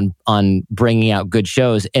hard on bringing out good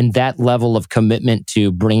shows. And that level of commitment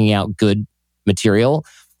to bringing out good material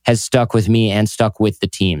has stuck with me and stuck with the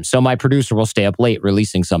team. So my producer will stay up late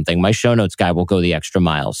releasing something. My show notes guy will go the extra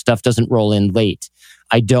mile. Stuff doesn't roll in late.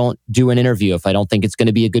 I don't do an interview if I don't think it's going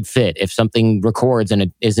to be a good fit. If something records and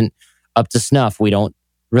it isn't up to snuff, we don't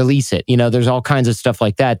release it. There's all kinds of stuff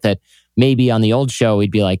like that maybe on the old show,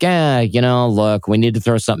 we'd be like, look, we need to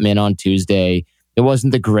throw something in on Tuesday. It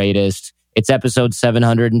wasn't the greatest. It's episode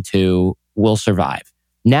 702. We'll survive.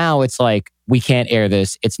 Now it's like, we can't air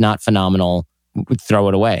this. It's not phenomenal. We throw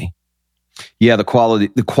it away. Yeah, the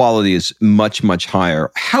quality is much, much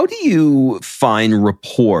higher. How do you find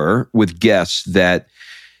rapport with guests that,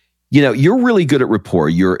 you're really good at rapport.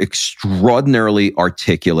 You're extraordinarily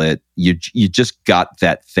articulate. You just got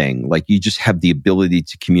that thing. Like, you just have the ability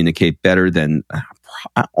to communicate better than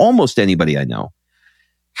almost anybody I know.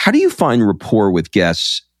 How do you find rapport with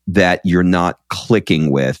guests that you're not clicking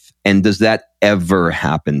with? And does that ever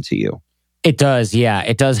happen to you? It does, yeah.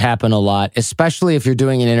 It does happen a lot, especially if you're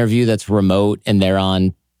doing an interview that's remote and they're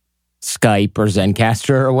on Skype or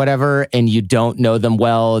Zencaster or whatever, and you don't know them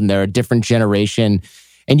well and they're a different generation.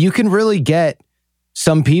 And you can really get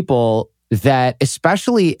some people that,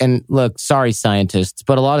 especially, and look, sorry, scientists,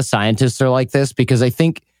 but a lot of scientists are like this, because I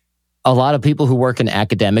think a lot of people who work in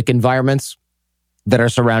academic environments that are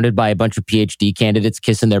surrounded by a bunch of PhD candidates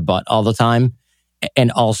kissing their butt all the time,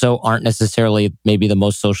 and also aren't necessarily maybe the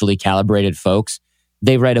most socially calibrated folks,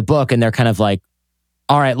 they write a book and they're kind of like,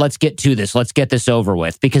 all right, let's get to this. Let's get this over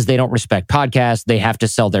with, because they don't respect podcasts. They have to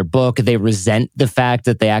sell their book. They resent the fact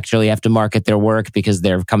that they actually have to market their work because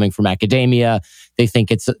they're coming from academia. They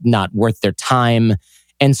think it's not worth their time.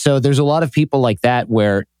 And so there's a lot of people like that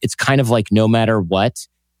where it's kind of like, no matter what,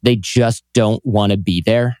 they just don't want to be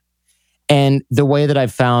there. And the way that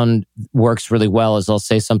I've found works really well is I'll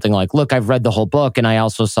say something like, look, I've read the whole book and I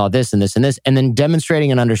also saw this and this and this. And then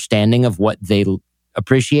demonstrating an understanding of what they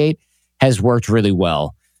appreciate has worked really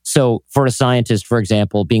well. So for a scientist, for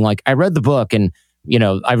example, being like, I read the book and,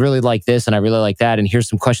 I really like this and I really like that. And here's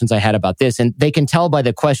some questions I had about this. And they can tell by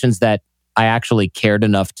the questions that I actually cared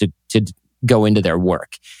enough to go into their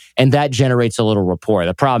work. And that generates a little rapport.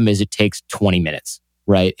 The problem is it takes 20 minutes,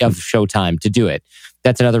 right, of showtime to do it.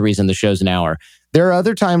 That's another reason the show's an hour. There are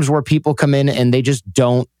other times where people come in and they just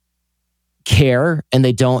don't care and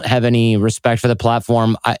they don't have any respect for the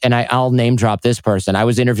platform. I'll name drop this person. I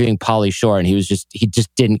was interviewing Pauly Shore and he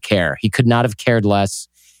just didn't care. He could not have cared less.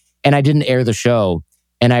 And I didn't air the show.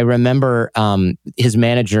 And I remember his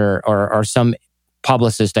manager or some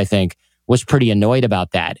publicist, I think, was pretty annoyed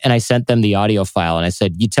about that. And I sent them the audio file and I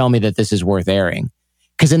said, you tell me that this is worth airing.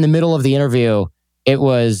 Because in the middle of the interview,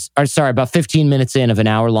 about 15 minutes in of an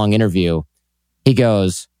hour-long interview, he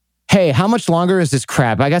goes, hey, how much longer is this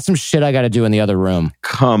crap? I got some shit I got to do in the other room.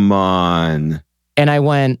 Come on. And I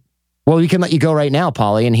went, well, we can let you go right now,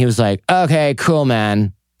 Pauly. And he was like, okay, cool,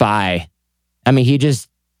 man. Bye. I mean, he just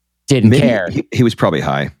didn't care. He was probably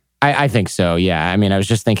high. I think so, yeah. I mean, I was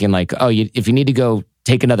just thinking like, if you need to go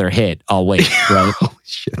take another hit, I'll wait, right? Oh,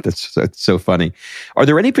 shit, that's so funny. Are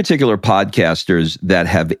there any particular podcasters that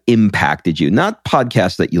have impacted you? Not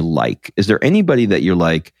podcasts that you like. Is there anybody that you're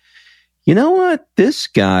like, you know what? This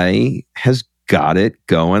guy has got it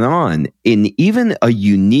going on in even a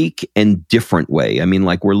unique and different way. I mean,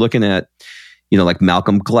 like we're looking at, like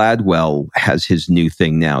Malcolm Gladwell has his new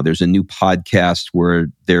thing now. There's a new podcast where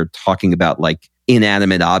they're talking about like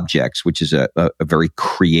inanimate objects, which is a very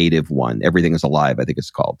creative one. Everything is Alive, I think it's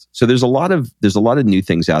called. So there's a lot of new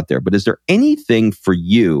things out there. But is there anything for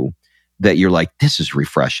you that you're like, this is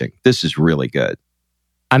refreshing? This is really good.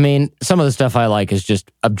 I mean, some of the stuff I like is just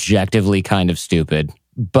objectively kind of stupid,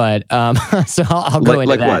 but so I'll go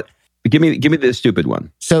into that. Like what? Give me the stupid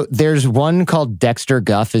one. So there's one called Dexter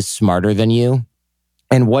Guff is Smarter Than You,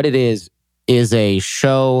 and what it is a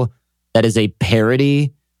show that is a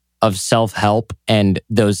parody of self-help and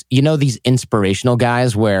those, these inspirational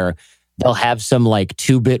guys where they'll have some like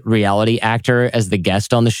 2-bit reality actor as the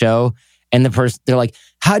guest on the show, and they're like,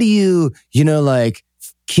 how do you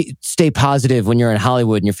stay positive when you're in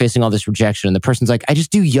Hollywood and you're facing all this rejection? And the person's like, I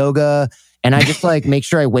just do yoga And I just like make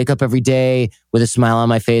sure I wake up every day with a smile on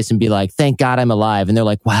my face and be like, thank God I'm alive. And they're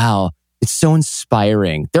like, wow, it's so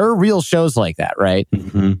inspiring. There are real shows like that, right?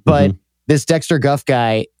 But this Dexter Guff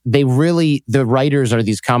guy, the writers are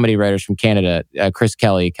these comedy writers from Canada, Chris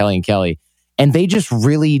Kelly and Kelly. And they just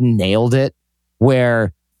really nailed it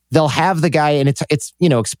where they'll have the guy, and it's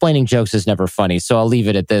explaining jokes is never funny. So I'll leave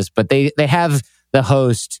it at this. But they have the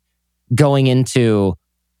host going into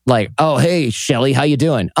like, oh, hey, Shelly, how you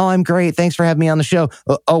doing? Oh, I'm great. Thanks for having me on the show.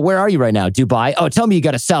 Oh, where are you right now? Dubai? Oh, tell me you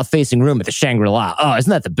got a south-facing room at the Shangri-La. Oh, isn't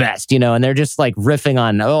that the best? And they're just like riffing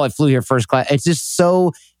on, oh, I flew here first class. It just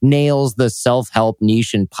so nails the self-help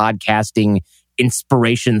niche and podcasting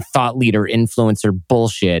inspiration, thought leader, influencer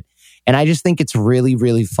bullshit. And I just think it's really,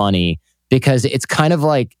 really funny because it's kind of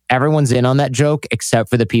like everyone's in on that joke except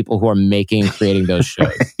for the people who are creating those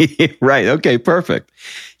shows. Right. Okay, perfect.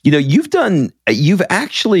 You've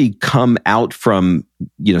actually come out from,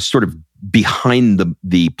 sort of behind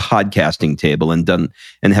the podcasting table and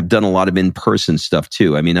have done a lot of in-person stuff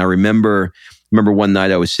too. I mean, I remember one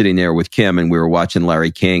night I was sitting there with Kim and we were watching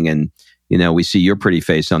Larry King and, we see your pretty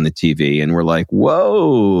face on the TV and we're like,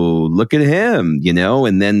 whoa, look at him,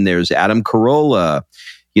 and then there's Adam Carolla.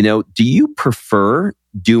 Do you prefer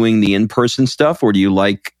doing the in-person stuff or do you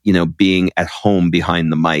like, being at home behind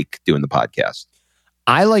the mic doing the podcast?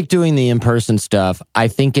 I like doing the in-person stuff. I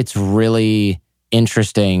think it's really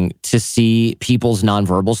interesting to see people's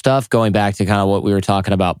nonverbal stuff, going back to kind of what we were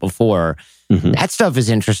talking about before. That stuff is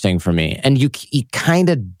interesting for me. And you kind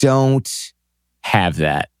of don't have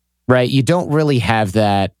that, right? You don't really have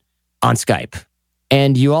that on Skype.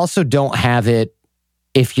 And you also don't have it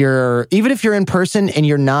even if you're in person and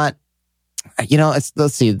you're not,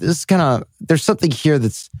 let's see, this is kind of, there's something here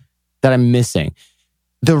that I'm missing.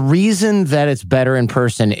 The reason that it's better in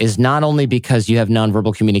person is not only because you have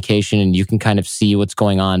nonverbal communication and you can kind of see what's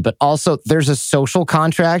going on, but also there's a social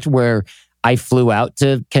contract where I flew out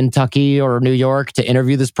to Kentucky or New York to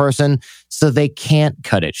interview this person, so they can't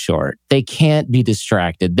cut it short. They can't be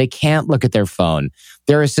distracted. They can't look at their phone.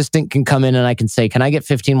 Their assistant can come in and I can say, can I get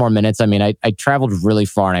 15 more minutes? I mean, I traveled really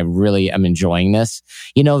far and I really am enjoying this.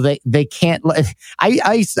 They can't,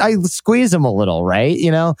 I squeeze them a little, right?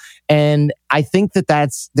 And I think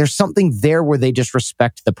there's something there where they just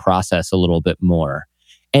respect the process a little bit more.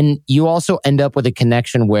 And you also end up with a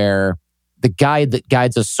connection where the guide that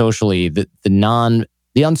guides us socially, the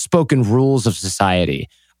unspoken rules of society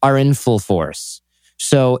are in full force.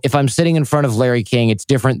 So if I'm sitting in front of Larry King, it's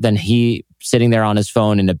different than he sitting there on his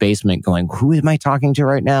phone in a basement going, who am I talking to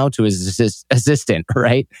right now? To his assistant,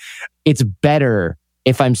 right? It's better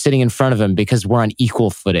if I'm sitting in front of him because we're on equal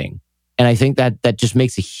footing. And I think that just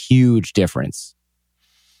makes a huge difference.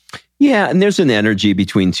 Yeah, and there's an energy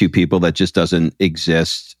between two people that just doesn't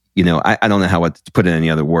exist. I don't know how to put it in any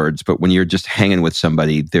other words, but when you're just hanging with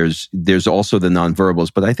somebody, there's also the nonverbals.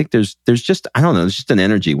 But I think there's just, I don't know, there's just an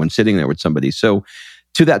energy when sitting there with somebody. So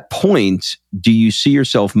to that point, do you see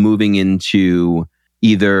yourself moving into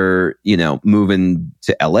either, moving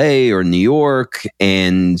to LA or New York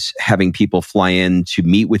and having people fly in to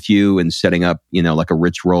meet with you and setting up, like a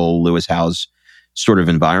Rich Roll, Lewis Howes sort of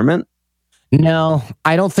environment? No,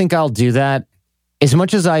 I don't think I'll do that. As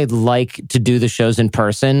much as I'd like to do the shows in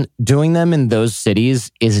person, doing them in those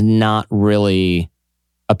cities is not really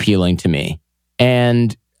appealing to me.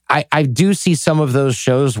 And I do see some of those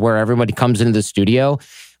shows where everybody comes into the studio,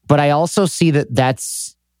 but I also see that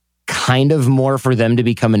that's kind of more for them to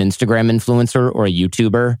become an Instagram influencer or a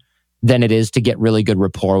YouTuber than it is to get really good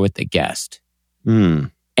rapport with the guest.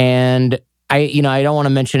 And I don't want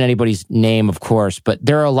to mention anybody's name, of course, but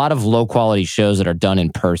there are a lot of low quality shows that are done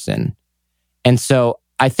in person. And so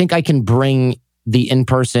I think I can bring the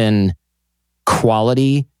in-person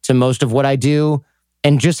quality to most of what I do.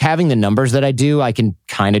 And just having the numbers that I do, I can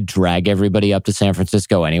kind of drag everybody up to San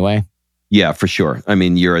Francisco anyway. Yeah, for sure. I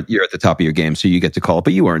mean, you're at the top of your game, so you get to call it,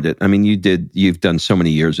 but you earned it. I mean, you've done so many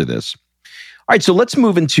years of this. All right, so let's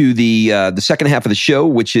move into the second half of the show,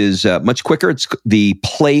 which is much quicker. It's the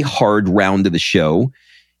play hard round of the show.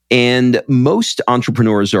 And most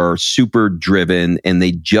entrepreneurs are super driven and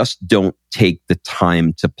they just don't take the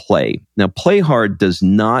time to play. Now, play hard does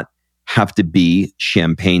not have to be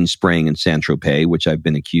champagne spraying in Saint-Tropez, which I've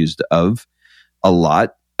been accused of a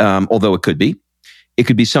lot, although it could be. It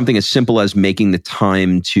could be something as simple as making the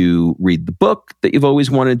time to read the book that you've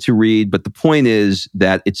always wanted to read. But the point is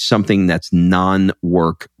that it's something that's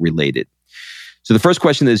non-work related. So the first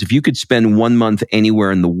question is, if you could spend 1 month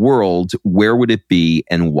anywhere in the world, where would it be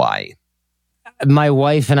and why? My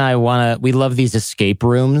wife and I we love these escape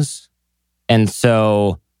rooms. And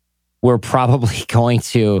so we're probably going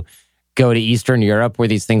to go to Eastern Europe where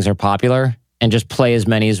these things are popular and just play as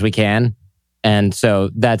many as we can. And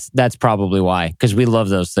so that's probably why, because we love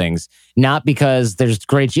those things. Not because there's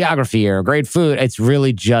great geography or great food. It's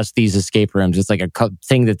really just these escape rooms. It's like a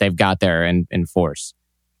thing that they've got there in force.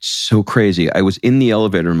 So crazy. I was in the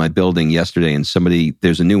elevator in my building yesterday and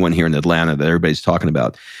there's a new one here in Atlanta that everybody's talking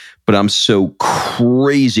about. But I'm so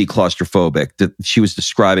crazy claustrophobic that she was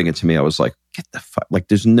describing it to me. I was like, get the fuck, like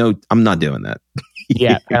I'm not doing that.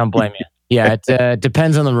 Yeah, I don't blame you. Yeah, it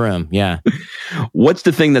depends on the room. Yeah. What's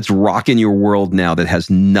the thing that's rocking your world now that has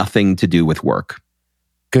nothing to do with work?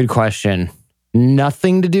 Good question.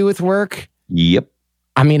 Nothing to do with work? Yep.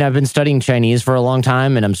 I mean, I've been studying Chinese for a long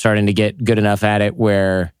time and I'm starting to get good enough at it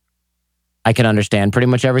where I can understand pretty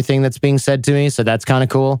much everything that's being said to me. So that's kind of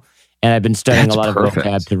cool. And I've been studying a lot of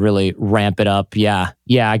vocab to really ramp it up. Yeah.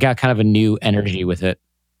 I got kind of a new energy with it.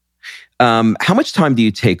 How much time do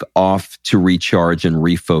you take off to recharge and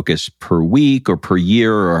refocus per week or per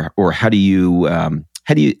year, or how do you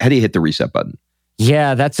hit the reset button?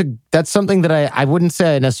 Yeah, that's something that I wouldn't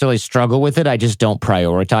say I necessarily struggle with it. I just don't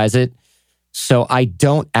prioritize it. So I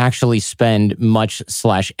don't actually spend much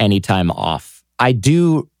 / any time off. I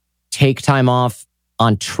do take time off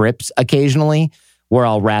on trips occasionally where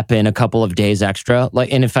I'll wrap in a couple of days extra.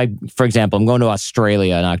 And if for example, I'm going to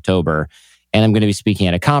Australia in October and I'm going to be speaking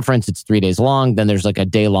at a conference. It's 3 days long. Then there's like a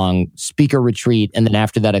day-long speaker retreat. And then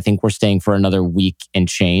after that, I think we're staying for another week and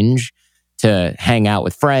change to hang out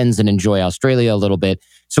with friends and enjoy Australia a little bit.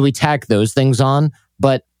 So we tack those things on.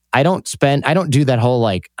 But I don't do that whole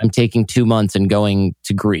I'm taking 2 months and going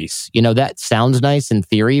to Greece. That sounds nice in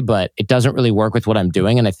theory, but it doesn't really work with what I'm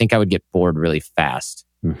doing. And I think I would get bored really fast.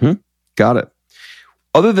 Mm-hmm. Got it.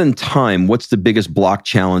 Other than time, what's the biggest block,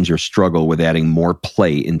 challenge, or struggle with adding more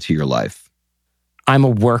play into your life? I'm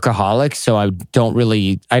a workaholic, so I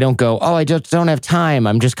don't go, I just don't have time.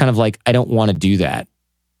 I'm just kind of I don't want to do that.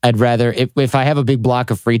 I'd rather, if I have a big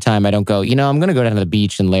block of free time, I don't go, I'm going to go down to the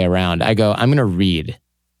beach and lay around. I go, I'm going to read.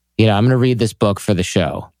 I'm going to read this book for the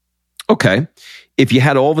show. Okay. If you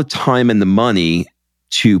had all the time and the money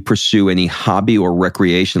to pursue any hobby or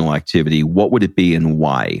recreational activity, what would it be and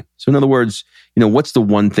why? So in other words, what's the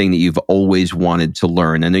one thing that you've always wanted to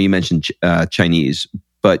learn? I know you mentioned Chinese,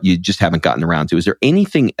 but you just haven't gotten around to. Is there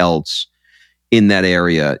anything else in that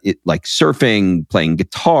area, like surfing, playing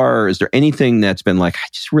guitar? Is there anything that's been I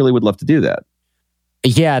just really would love to do that?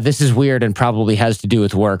 Yeah, this is weird and probably has to do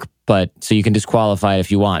with work, but so you can disqualify it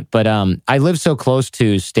if you want. But I live so close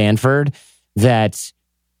to Stanford that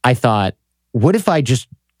I thought, what if I just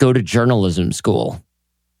go to journalism school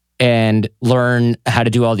and learn how to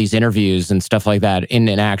do all these interviews and stuff like that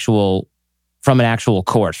from an actual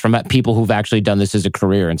course, from people who've actually done this as a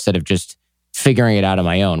career instead of just figuring it out on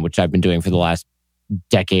my own, which I've been doing for the last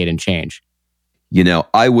decade and change.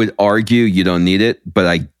 I would argue you don't need it, but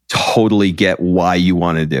I totally get why you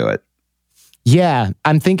want to do it. Yeah,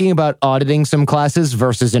 I'm thinking about auditing some classes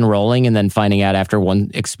versus enrolling and then finding out after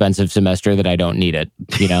one expensive semester that I don't need it,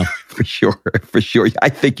 For sure. I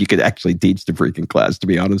think you could actually teach the freaking class, to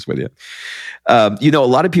be honest with you. A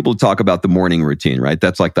lot of people talk about the morning routine, right?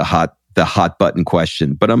 That's like the hot button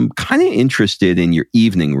question, but I'm kind of interested in your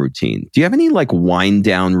evening routine. Do you have any wind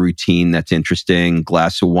down routine that's interesting?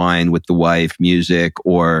 Glass of wine with the wife, music,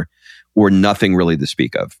 or nothing really to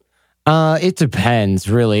speak of? It depends,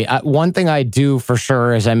 really. One thing I do for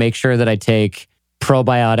sure is I make sure that I take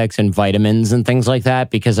probiotics and vitamins and things like that,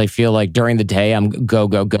 because I feel like during the day I'm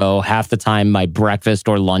go. Half the time my breakfast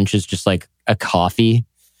or lunch is just a coffee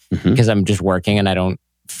because I'm just working and I don't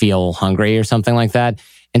feel hungry or something like that.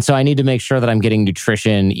 And so I need to make sure that I'm getting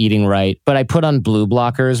nutrition, eating right. But I put on blue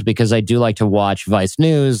blockers because I do like to watch Vice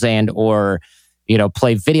News or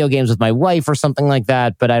play video games with my wife or something like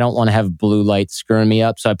that. But I don't want to have blue light screwing me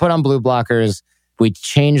up. So I put on blue blockers. We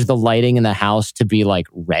change the lighting in the house to be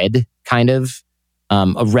red, kind of.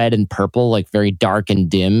 A red and purple, very dark and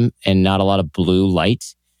dim and not a lot of blue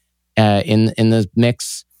light in the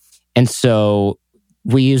mix. And so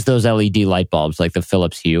we use those LED light bulbs like the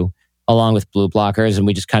Philips Hue along with blue blockers, and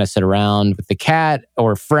we just kind of sit around with the cat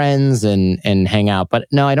or friends and hang out. But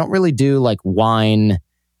no, I don't really do wine.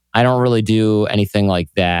 I don't really do anything like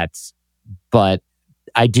that. But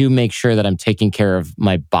I do make sure that I'm taking care of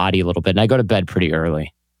my body a little bit. And I go to bed pretty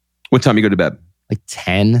early. What time you go to bed?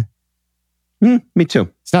 10. Me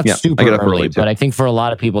too. It's not super early, but I think for a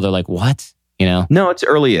lot of people, they're like, what? No, it's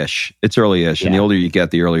early-ish. Yeah. And the older you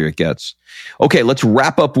get, the earlier it gets. Okay, let's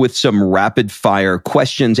wrap up with some rapid fire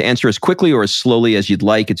questions. Answer as quickly or as slowly as you'd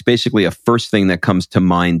like. It's basically a first thing that comes to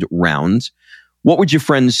mind round. What would your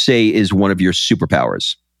friends say is one of your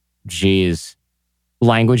superpowers?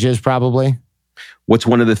 Languages, probably. What's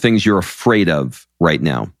one of the things you're afraid of right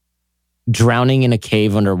now? Drowning in a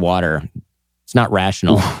cave underwater. It's not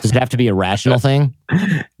rational. Does it have to be a rational thing?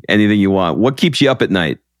 Anything you want. What keeps you up at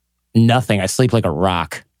night? Nothing. I sleep like a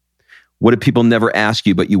rock. What do people never ask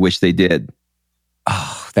you, but you wish they did?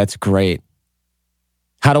 Oh, that's great.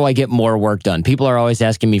 How do I get more work done? People are always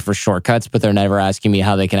asking me for shortcuts, but they're never asking me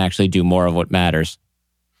how they can actually do more of what matters.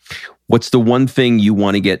 What's the one thing you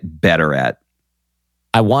want to get better at?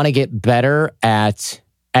 I want to get better at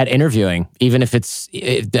interviewing, even if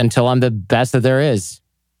until I'm the best that there is.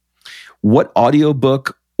 What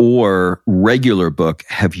audiobook or regular book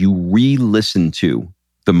have you re-listened to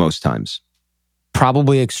the most times?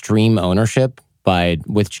 Probably Extreme Ownership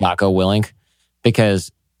with Jocko Willink,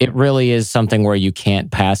 because it really is something where you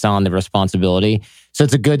can't pass on the responsibility. So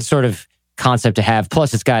it's a good sort of concept to have.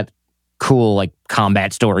 Plus, it's got cool like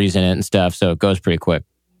combat stories in it and stuff, so it goes pretty quick.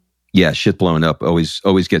 Yeah, shit blowing up always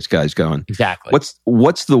gets guys going. Exactly.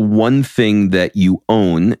 What's the one thing that you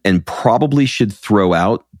own and probably should throw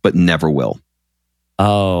out but never will?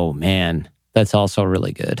 Oh man, that's also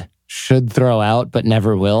really good. Should throw out but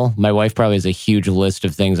never will. My wife probably has a huge list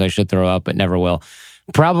of things I should throw out but never will.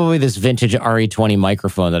 Probably this vintage RE20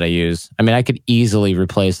 microphone that I use. I mean, I could easily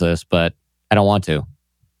replace this, but I don't want to.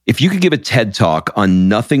 If you could give a TED Talk on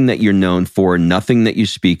nothing that you're known for, nothing that you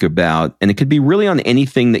speak about, and it could be really on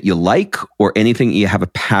anything that you like or anything you have a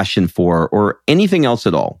passion for or anything else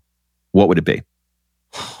at all, what would it be?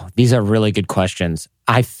 These are really good questions.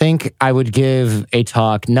 I think I would give a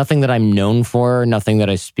talk, nothing that I'm known for, nothing that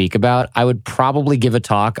I speak about. I would probably give a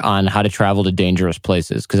talk on how to travel to dangerous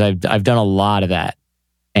places, because I've done a lot of that.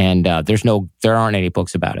 And there aren't any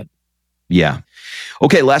books about it. Yeah.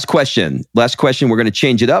 Okay, last question. We're going to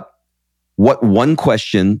change it up. What one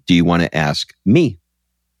question do you want to ask me?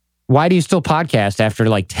 Why do you still podcast after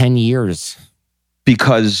like 10 years?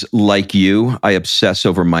 Because like you, I obsess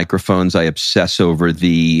over microphones. I obsess over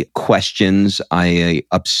the questions. I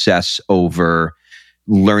obsess over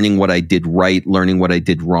learning what I did right, learning what I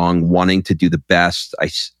did wrong, wanting to do the best. I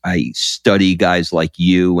study guys like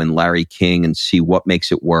you and Larry King and see what makes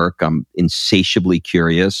it work. I'm insatiably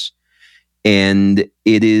curious. And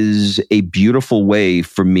it is a beautiful way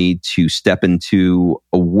for me to step into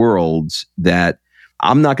a world that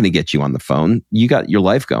I'm not going to get you on the phone. You got your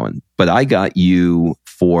life going, but I got you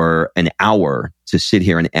for an hour to sit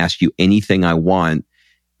here and ask you anything I want,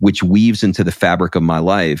 which weaves into the fabric of my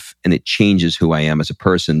life, and it changes who I am as a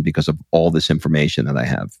person because of all this information that I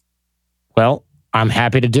have. Well, I'm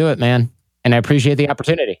happy to do it, man. And I appreciate the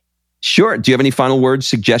opportunity. Sure. Do you have any final words,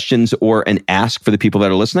 suggestions, or an ask for the people that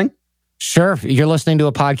are listening? Sure. If you're listening to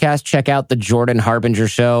a podcast, check out the Jordan Harbinger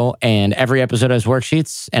Show, and every episode has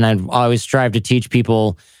worksheets, and I always strive to teach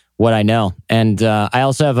people what I know. And I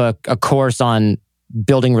also have a course on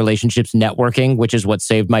building relationships, networking, which is what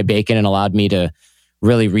saved my bacon and allowed me to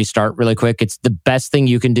really restart really quick. It's the best thing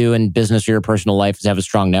you can do in business or your personal life is have a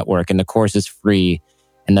strong network, and the course is free.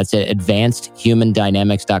 And that's at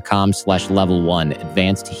advancedhumandynamics.com/level1,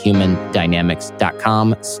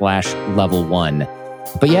 advancedhumandynamics.com/level1.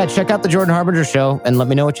 But yeah, check out the Jordan Harbinger Show and let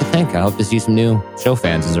me know what you think. I hope to see some new show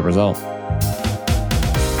fans as a result.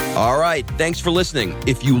 All right. Thanks for listening.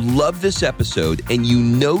 If you love this episode and you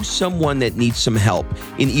know someone that needs some help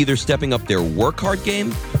in either stepping up their work hard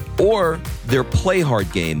game or their play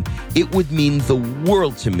hard game, it would mean the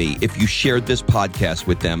world to me if you shared this podcast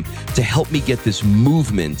with them to help me get this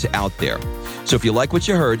movement out there. So if you like what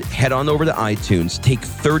you heard, head on over to iTunes, take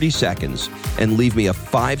 30 seconds, and leave me a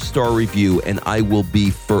 5-star review, and I will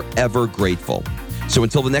be forever grateful. So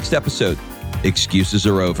until the next episode, excuses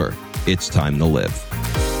are over. It's time to live.